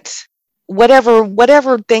can't.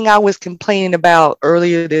 Whatever thing I was complaining about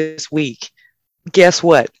earlier this week, guess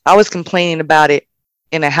what? I was complaining about it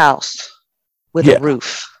in a house with a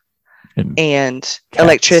roof and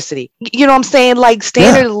electricity. You know what I'm saying? Like,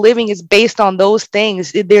 standard of living is based on those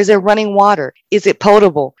things. There's a running water. Is it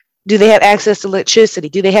potable? Do they have access to electricity?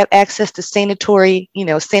 Do they have access to sanitary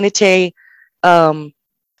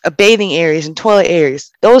bathing areas and toilet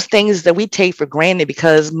areas? Those things that we take for granted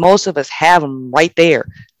because most of us have them right there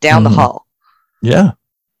down the hall. Yeah.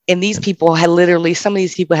 And these people some of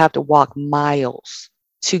these people have to walk miles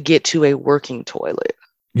to get to a working toilet.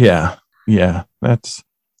 Yeah. Yeah.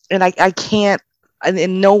 And I can't,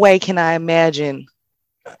 in no way can I imagine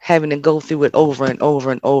having to go through it over and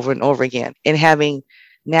over and over and over again, and having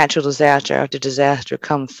natural disaster after disaster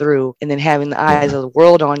come through, and then having the eyes of the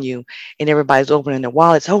world on you, and everybody's opening their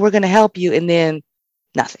wallets. Oh, we're going to help you. And then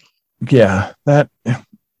nothing. Yeah. That,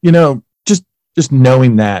 just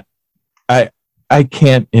knowing that I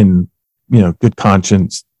can't in, good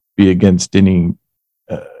conscience be against any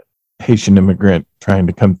Haitian immigrant trying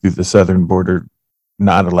to come through the southern border,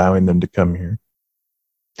 not allowing them to come here.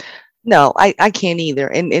 No, I can't either.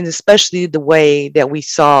 And especially the way that we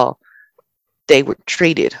saw they were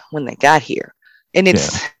treated when they got here. And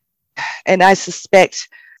and I suspect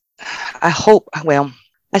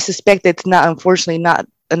that's unfortunately not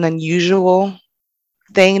an unusual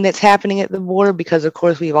thing that's happening at the border, because of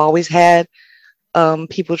course we've always had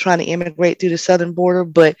people trying to immigrate through the southern border,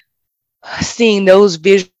 but seeing those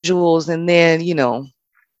visuals and then,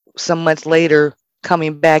 some months later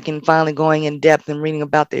coming back and finally going in depth and reading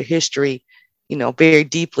about their history, very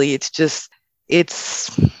deeply, it's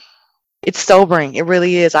sobering. It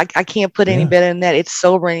really is. I can't put any better than that. It's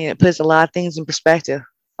sobering, and it puts a lot of things in perspective,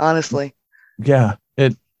 honestly. Yeah,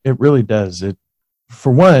 it really does.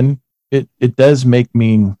 For one, it does make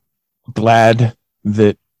me glad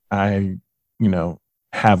that I,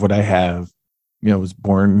 have what I have, was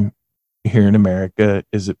born here in America.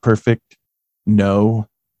 Is it perfect? No.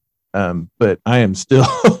 But I am still,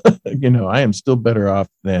 I am still better off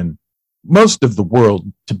than most of the world,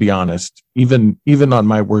 to be honest. Even on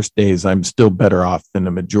my worst days, I'm still better off than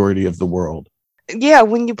the majority of the world. Yeah,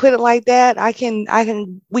 when you put it like that,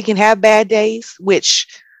 we can have bad days, which,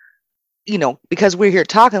 because we're here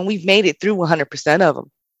talking, we've made it through 100% of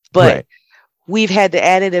them. But we've had the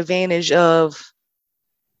added advantage of,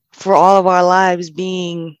 for all of our lives,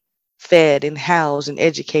 being fed and housed and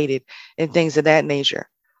educated and things of that nature.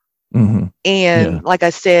 Mm-hmm. And like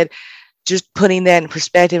I said, just putting that in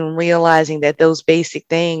perspective and realizing that those basic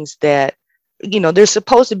things that, they're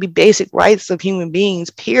supposed to be basic rights of human beings,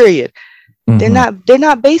 period. Mm-hmm. They're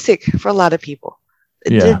not basic for a lot of people.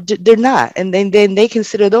 They're not. And then they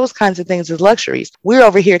consider those kinds of things as luxuries. We're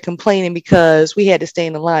over here complaining because we had to stay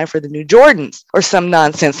in the line for the new Jordans or some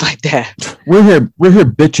nonsense like that. we're here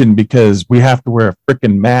bitching because we have to wear a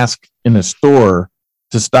freaking mask in a store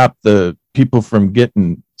to stop the people from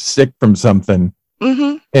getting sick from something.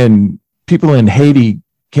 Mm-hmm. And people in Haiti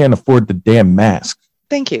can't afford the damn mask.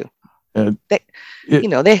 Thank you.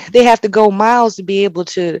 They have to go miles to be able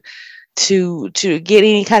to get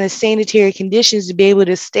any kind of sanitary conditions to be able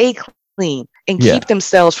to stay clean and keep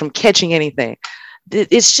themselves from catching anything.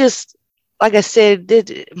 It's just, like I said,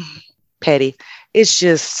 petty. It's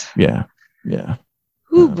just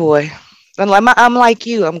Oh boy. I'm like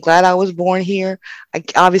you. I'm glad I was born here.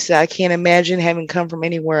 Obviously I can't imagine having come from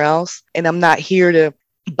anywhere else, and I'm not here to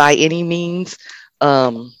by any means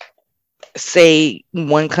say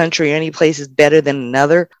one country or any place is better than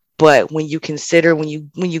another. But when you consider, when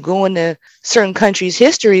you go into certain countries'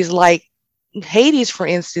 histories, like Haiti's, for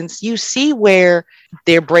instance, you see where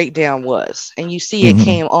their breakdown was, and you see it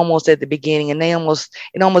came almost at the beginning, and it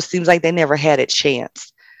almost seems like they never had a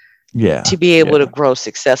chance to be able to grow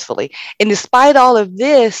successfully. And despite all of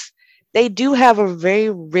this, they do have a very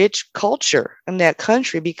rich culture in that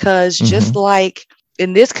country, because just like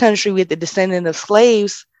in this country with the descendant of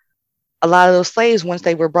slaves, a lot of those slaves, once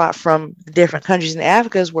they were brought from different countries in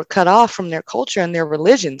Africa, were cut off from their culture and their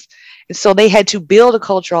religions. And so they had to build a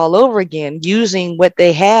culture all over again using what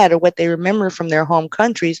they had or what they remember from their home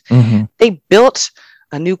countries. They built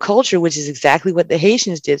a new culture, which is exactly what the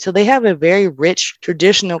Haitians did. So they have a very rich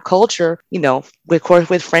traditional culture,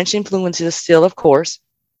 with French influences still, of course.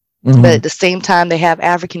 But at the same time, they have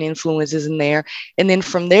African influences in there. And then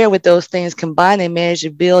from there, with those things combined, they managed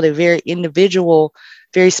to build a very individual,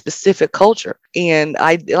 very specific culture. And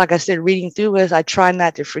like I said, reading through this, I try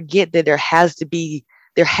not to forget that there has to be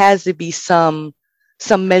some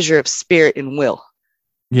measure of spirit and will.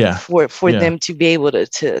 For them to be able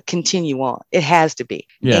to continue on. It has to be.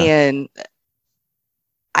 And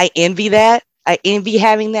I envy that. I envy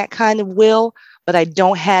having that kind of will, but I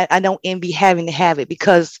don't envy having to have it,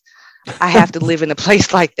 because I have to live in a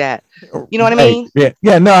place like that. You know what I mean?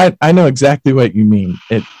 No, I know exactly what you mean.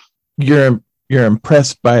 You're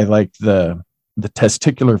impressed by like the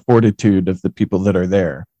testicular fortitude of the people that are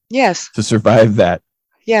there. Yes. To survive that.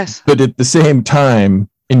 Yes. But at the same time,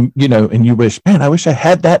 and you wish, man, I wish I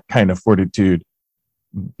had that kind of fortitude.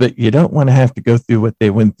 But you don't want to have to go through what they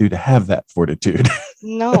went through to have that fortitude.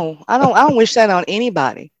 No, I don't wish that on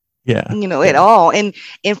anybody. At all. And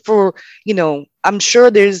for, I'm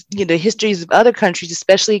sure there's, histories of other countries,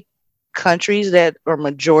 especially countries that are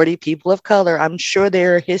majority people of color. I'm sure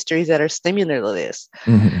there are histories that are similar to this,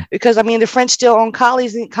 because the French still own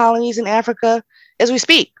colonies in Africa as we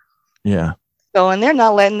speak. Yeah. So, and they're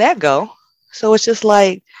not letting that go. So it's just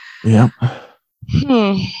like, yeah.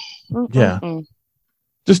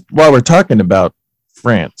 Just while we're talking about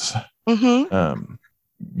France,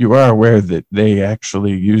 you are aware that they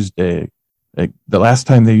actually used the last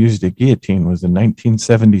time they used a guillotine was in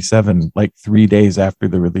 1977, like 3 days after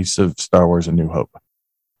the release of Star Wars: A New Hope.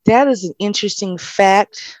 That is an interesting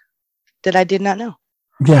fact that I did not know.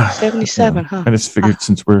 Yeah. 77, huh? I just figured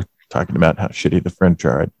since we're talking about how shitty the French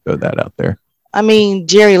are, I'd throw that out there.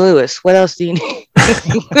 Jerry Lewis, what else do you need?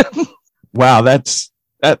 Wow, that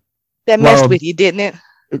messed with you, didn't it?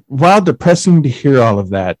 While depressing to hear all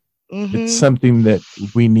of that, it's something that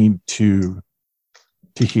we need to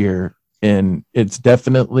hear. And it's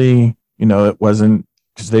definitely, it wasn't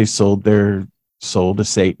because they sold their soul to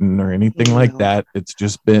Satan or anything like that. It's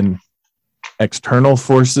just been external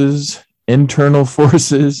forces, internal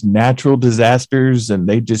forces, natural disasters, and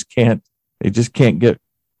they just can't get,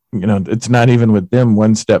 it's not even with them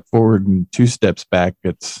 1 step forward and 2 steps back.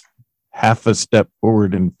 It's half a step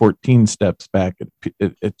forward and 14 steps back.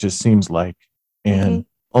 It just seems like, and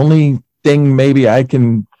only thing maybe I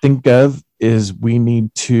can think of is we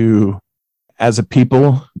need to, as a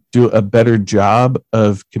people, do a better job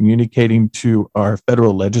of communicating to our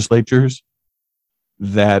federal legislatures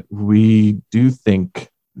that we do think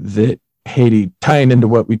that Haiti, tying into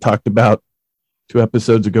what we talked about 2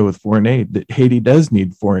 episodes ago with foreign aid, that Haiti does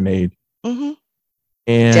need foreign aid. And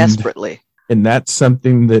desperately. And that's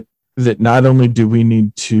something that not only do we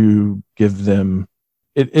need to give them,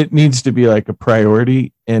 it needs to be like a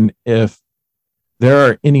priority. And if there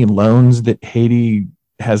are any loans that Haiti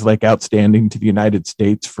has like outstanding to the United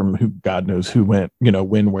States from who God knows who went,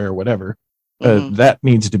 when, where, whatever, that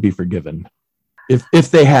needs to be forgiven.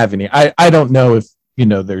 If they have any, I don't know if,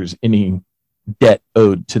 there's any debt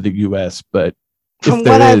owed to the U.S., but if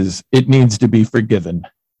there is, it needs to be forgiven.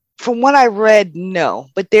 From what I read, no,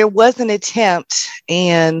 but there was an attempt,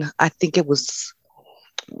 and I think it was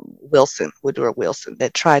Woodrow Wilson,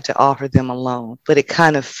 that tried to offer them a loan, but it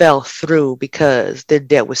kind of fell through because their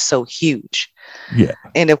debt was so huge. Yeah.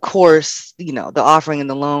 And of course, the offering and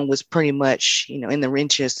the loan was pretty much, in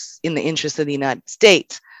the interest of the United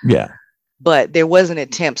States. Yeah. But there was an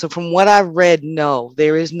attempt. So from what I've read, no,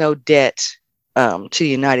 there is no debt to the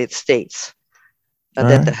United States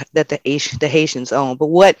that the Haitians own. But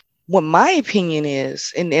what my opinion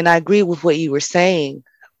is, and I agree with what you were saying,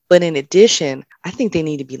 but in addition, I think they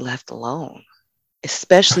need to be left alone,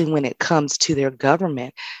 especially when it comes to their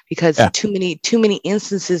government, because too many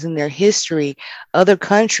instances in their history, other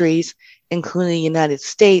countries, including the United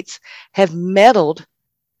States, have meddled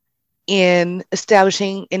in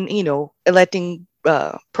establishing and electing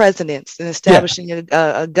presidents and establishing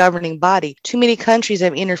a governing body. Too many countries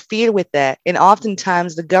have interfered with that, and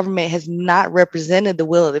oftentimes the government has not represented the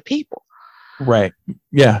will of the people. Right.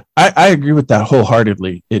 Yeah, I agree with that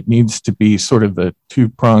wholeheartedly. It needs to be sort of a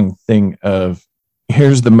two-pronged thing of,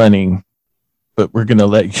 here's the money, but we're going to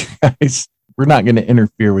let you guys, we're not going to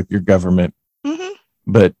interfere with your government. Mm-hmm.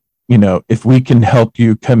 But, if we can help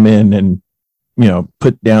you come in and,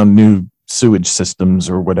 put down new sewage systems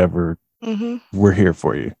or whatever, mm-hmm. we're here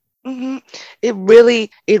for you. Mm-hmm. It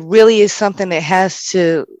really is something that has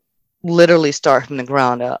to literally start from the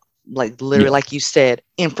ground up, like like you said,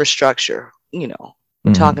 infrastructure.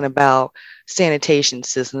 We're talking about sanitation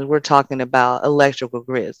systems. We're talking about electrical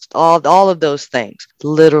grids, all of those things,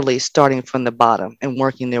 literally starting from the bottom and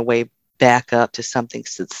working their way back up to something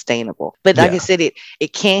sustainable. But like I said,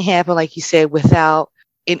 it can't happen, like you said, without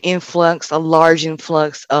a large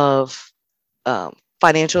influx of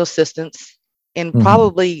financial assistance and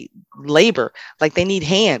probably labor. Like they need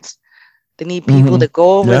hands. They need people to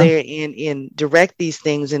go over there and direct these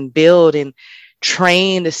things and build and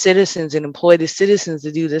train the citizens and employ the citizens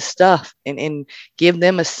to do this stuff and give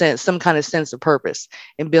them some kind of sense of purpose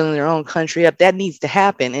in building their own country up. That needs to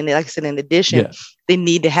happen. And like I said, in addition, they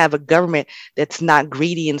need to have a government that's not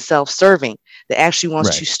greedy and self-serving, that actually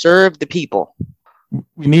wants to serve the people.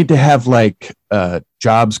 We need to have like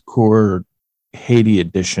Jobs Corps Haiti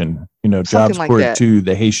edition, Jobs like Corps that. 2,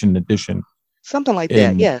 the Haitian edition. Something like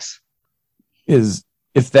that, yes. Is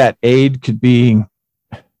if that aid could be,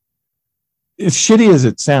 as shitty as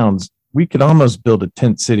it sounds, we could almost build a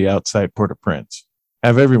tent city outside Port-au-Prince,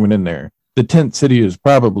 have everyone in there. The tent city is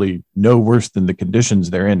probably no worse than the conditions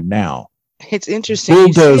they're in now. It's interesting.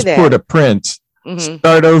 Bulldoze Port-au-Prince,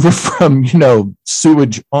 start over from,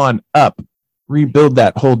 sewage on up, rebuild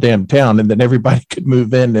that whole damn town, and then everybody could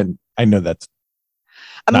move in. And I know that's,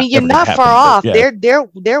 you're not far off.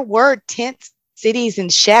 There were tent cities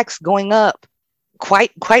and shacks going up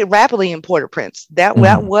quite rapidly in Port-au-Prince. That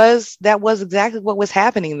was exactly what was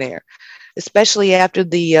happening there, especially after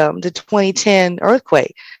the 2010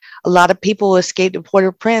 earthquake. A lot of people escaped to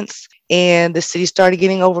Port-au-Prince, and the city started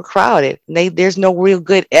getting overcrowded. There's no real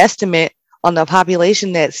good estimate on the population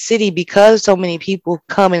in that city because so many people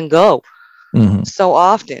come and go so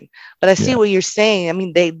often. But I see what you're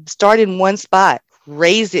saying. They start in one spot,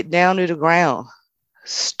 raise it down to the ground,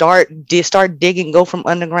 start digging, go from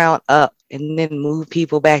underground up, and then move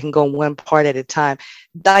people back and go one part at a time.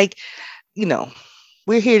 Like,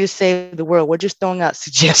 we're here to save the world. We're just throwing out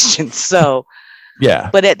suggestions. So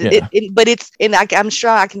I'm sure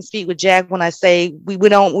I can speak with Jack when I say we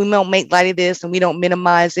don't make light of this and we don't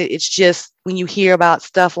minimize it. It's just when you hear about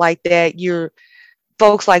stuff like that,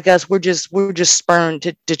 folks like us, we're just spurned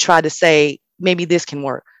to try to say maybe this can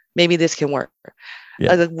work. Maybe this can work.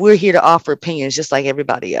 We're here to offer opinions just like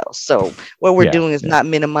everybody else. So what we're doing is not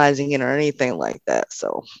minimizing it or anything like that.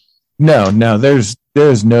 So no, there's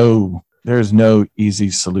no easy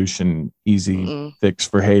solution, easy fix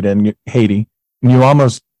for Haiti. You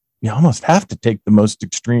almost have to take the most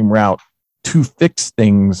extreme route to fix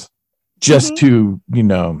things just to,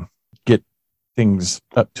 get things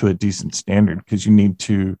up to a decent standard, because you need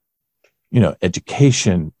to,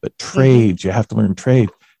 education, but trades, you have to learn trade.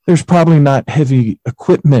 There's probably not heavy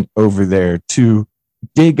equipment over there to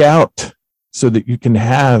dig out so that you can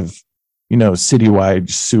have, citywide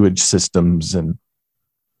sewage systems. And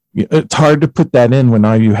it's hard to put that in when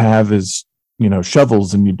all you have is,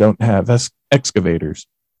 shovels and you don't have excavators.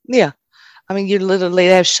 Yeah. They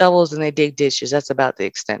have shovels and they dig ditches. That's about the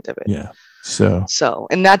extent of it. Yeah. So,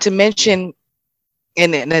 and not to mention,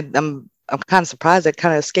 and I'm kind of surprised that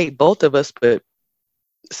kind of escaped both of us, but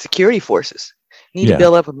security forces. You need to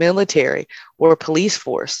build up a military or a police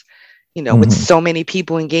force. With so many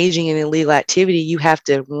people engaging in illegal activity, you have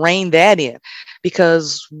to rein that in,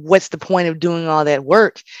 because what's the point of doing all that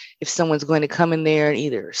work if someone's going to come in there and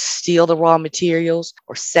either steal the raw materials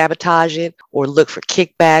or sabotage it or look for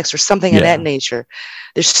kickbacks or something of that nature?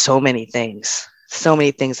 There's so many things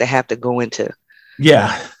that have to go into.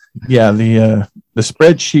 Yeah. The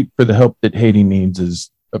spreadsheet for the help that Haiti needs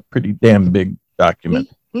is a pretty damn big document.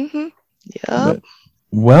 Mm-hmm. Yeah.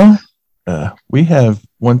 Well, we have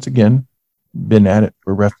once again been at it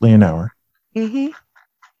for roughly an hour. Mm-hmm.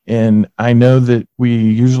 And I know that we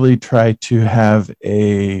usually try to have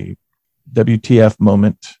a WTF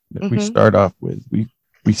moment that we start off with.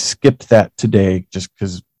 We skipped that today just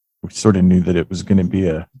because we sort of knew that it was going to be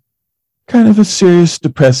a kind of a serious,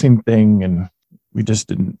 depressing thing. And we just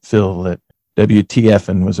didn't feel that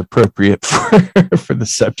WTFing was appropriate for the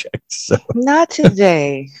subject. So not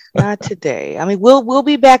today. Not today. I mean, we'll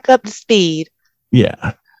be back up to speed.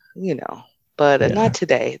 Yeah. But not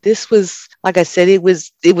today. This was, like I said, it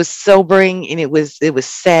was sobering and it was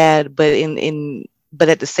sad, but but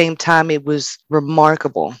at the same time it was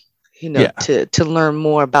remarkable, to learn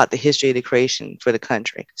more about the history of the creation for the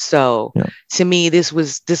country. So to me, this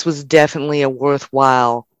was definitely a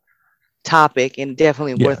worthwhile topic and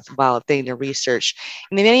definitely worthwhile thing to research.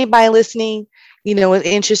 And if anybody listening, is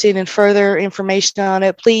interested in further information on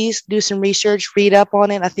it, please do some research, read up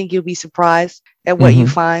on it. I think you'll be surprised at what you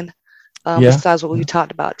find. Besides what we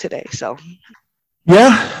talked about today. So,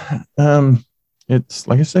 it's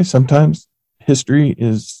like I say, sometimes history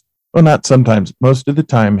is, not sometimes, most of the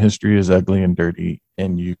time, history is ugly and dirty,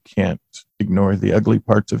 and you can't ignore the ugly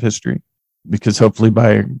parts of history, because hopefully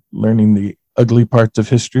by learning the ugly parts of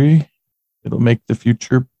history, it'll make the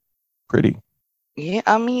future pretty. Yeah,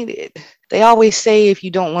 I mean, they always say if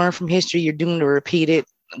you don't learn from history, you're doomed to repeat it.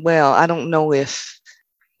 Well, I don't know if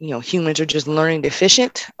humans are just learning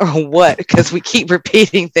deficient or what, because we keep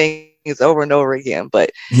repeating things over and over again.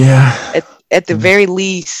 But at the very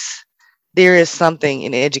least, there is something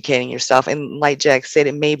in educating yourself. And like Jack said,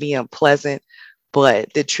 it may be unpleasant,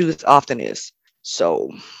 but the truth often is. So.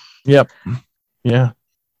 Yep. Yeah.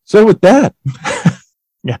 So with that,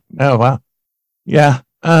 Oh, wow. Yeah.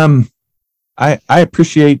 I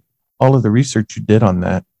appreciate all of the research you did on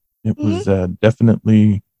that. It was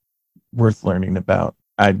definitely worth learning about.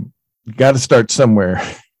 I got to start somewhere.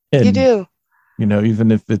 And, you do.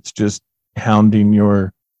 Even if it's just hounding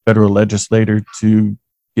your federal legislator to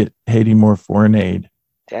get Haiti more foreign aid.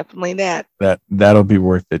 Definitely that. That'll be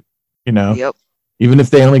worth it. Yep. Even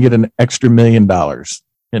if they only get an extra $1 million,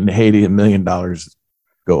 in Haiti, $1 million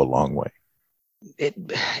go a long way.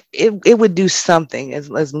 It would do something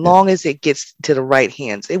as long as it gets to the right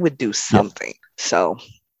hands. It would do something. So,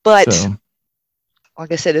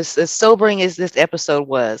 like I said, as sobering as this episode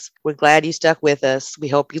was, we're glad you stuck with us. We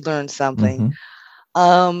hope you learned something.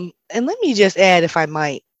 And let me just add, if I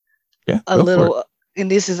might, a little, and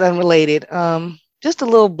this is unrelated, just a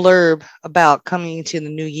little blurb about coming into the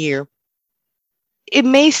new year. It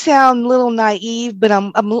may sound a little naive, but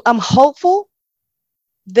I'm hopeful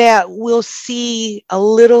that we'll see a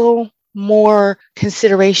little more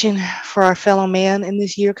consideration for our fellow man in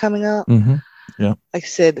this year coming up. Yeah. Like I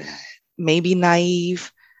said, maybe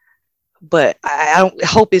naive, but I don't,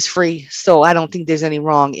 hope is free. So I don't think there's any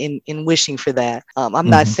wrong in wishing for that. I'm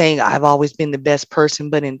not saying I've always been the best person,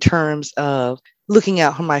 but in terms of looking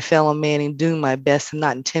out for my fellow man and doing my best to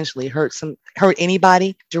not intentionally hurt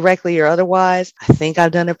anybody directly or otherwise, I think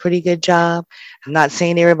I've done a pretty good job. I'm not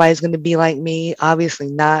saying everybody's going to be like me,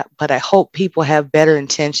 obviously not, but I hope people have better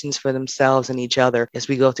intentions for themselves and each other as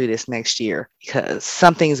we go through this next year, because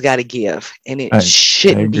something's got to give, and it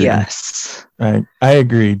shouldn't be us. I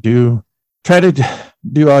agree. Try to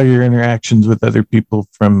do all your interactions with other people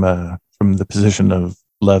from the position of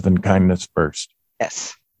love and kindness first.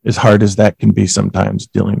 Yes. As hard as that can be sometimes,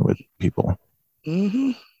 dealing with people.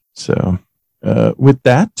 So with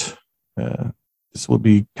that, this will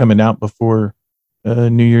be coming out before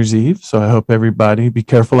New Year's Eve. So I hope everybody be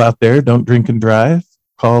careful out there. Don't drink and drive.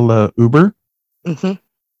 Call Uber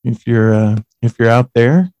if you're out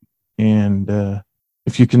there, and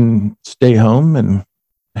if you can stay home and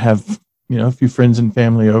have a few friends and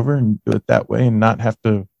family over and do it that way, and not have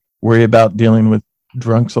to worry about dealing with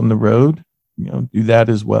drunks on the road. Do that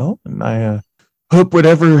as well. And I hope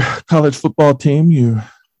whatever college football team you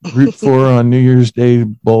root for on New Year's Day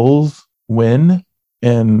bowls win,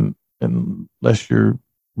 and unless you're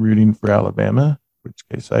rooting for Alabama, in which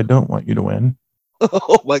case I don't want you to win.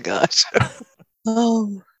 Oh my gosh.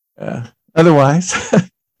 Otherwise,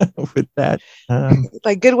 with that,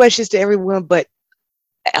 like, good wishes to everyone but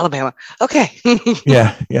Alabama. Okay.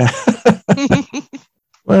 Yeah.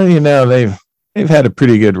 Well, they've had a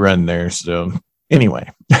pretty good run there. So anyway,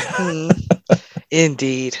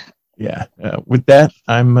 Indeed. Yeah. With that,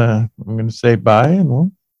 I'm going to say bye, and we'll,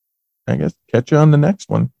 I guess, catch you on the next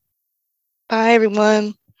one. Bye,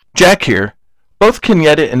 everyone. Jack here. Both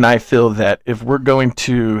Kenyatta and I feel that if we're going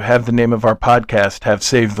to have the name of our podcast have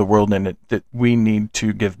Save the World in it, that we need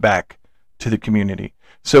to give back to the community.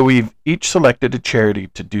 So we've each selected a charity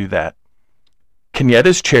to do that.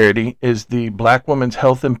 Kenyatta's charity is the Black Women's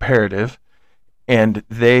Health Imperative, and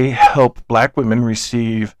they help Black women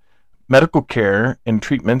receive medical care and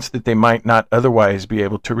treatments that they might not otherwise be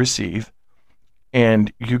able to receive.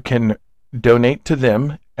 And you can donate to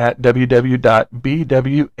them at www.bwhi.org.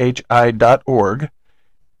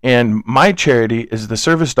 And my charity is the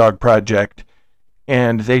Service Dog Project,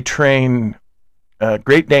 and they train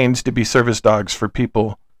Great Danes to be service dogs for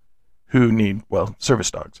people who need,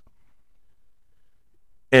 service dogs.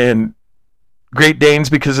 And Great Danes,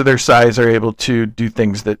 because of their size, are able to do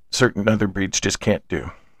things that certain other breeds just can't do.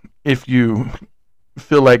 If you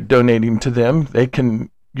feel like donating to them, you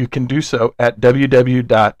can do so at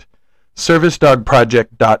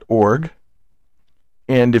www.servicedogproject.org.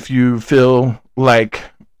 And if you feel like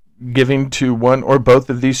giving to one or both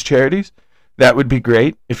of these charities, that would be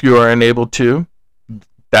great. If you are unable to,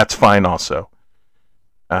 that's fine also.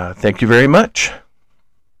 Thank you very much.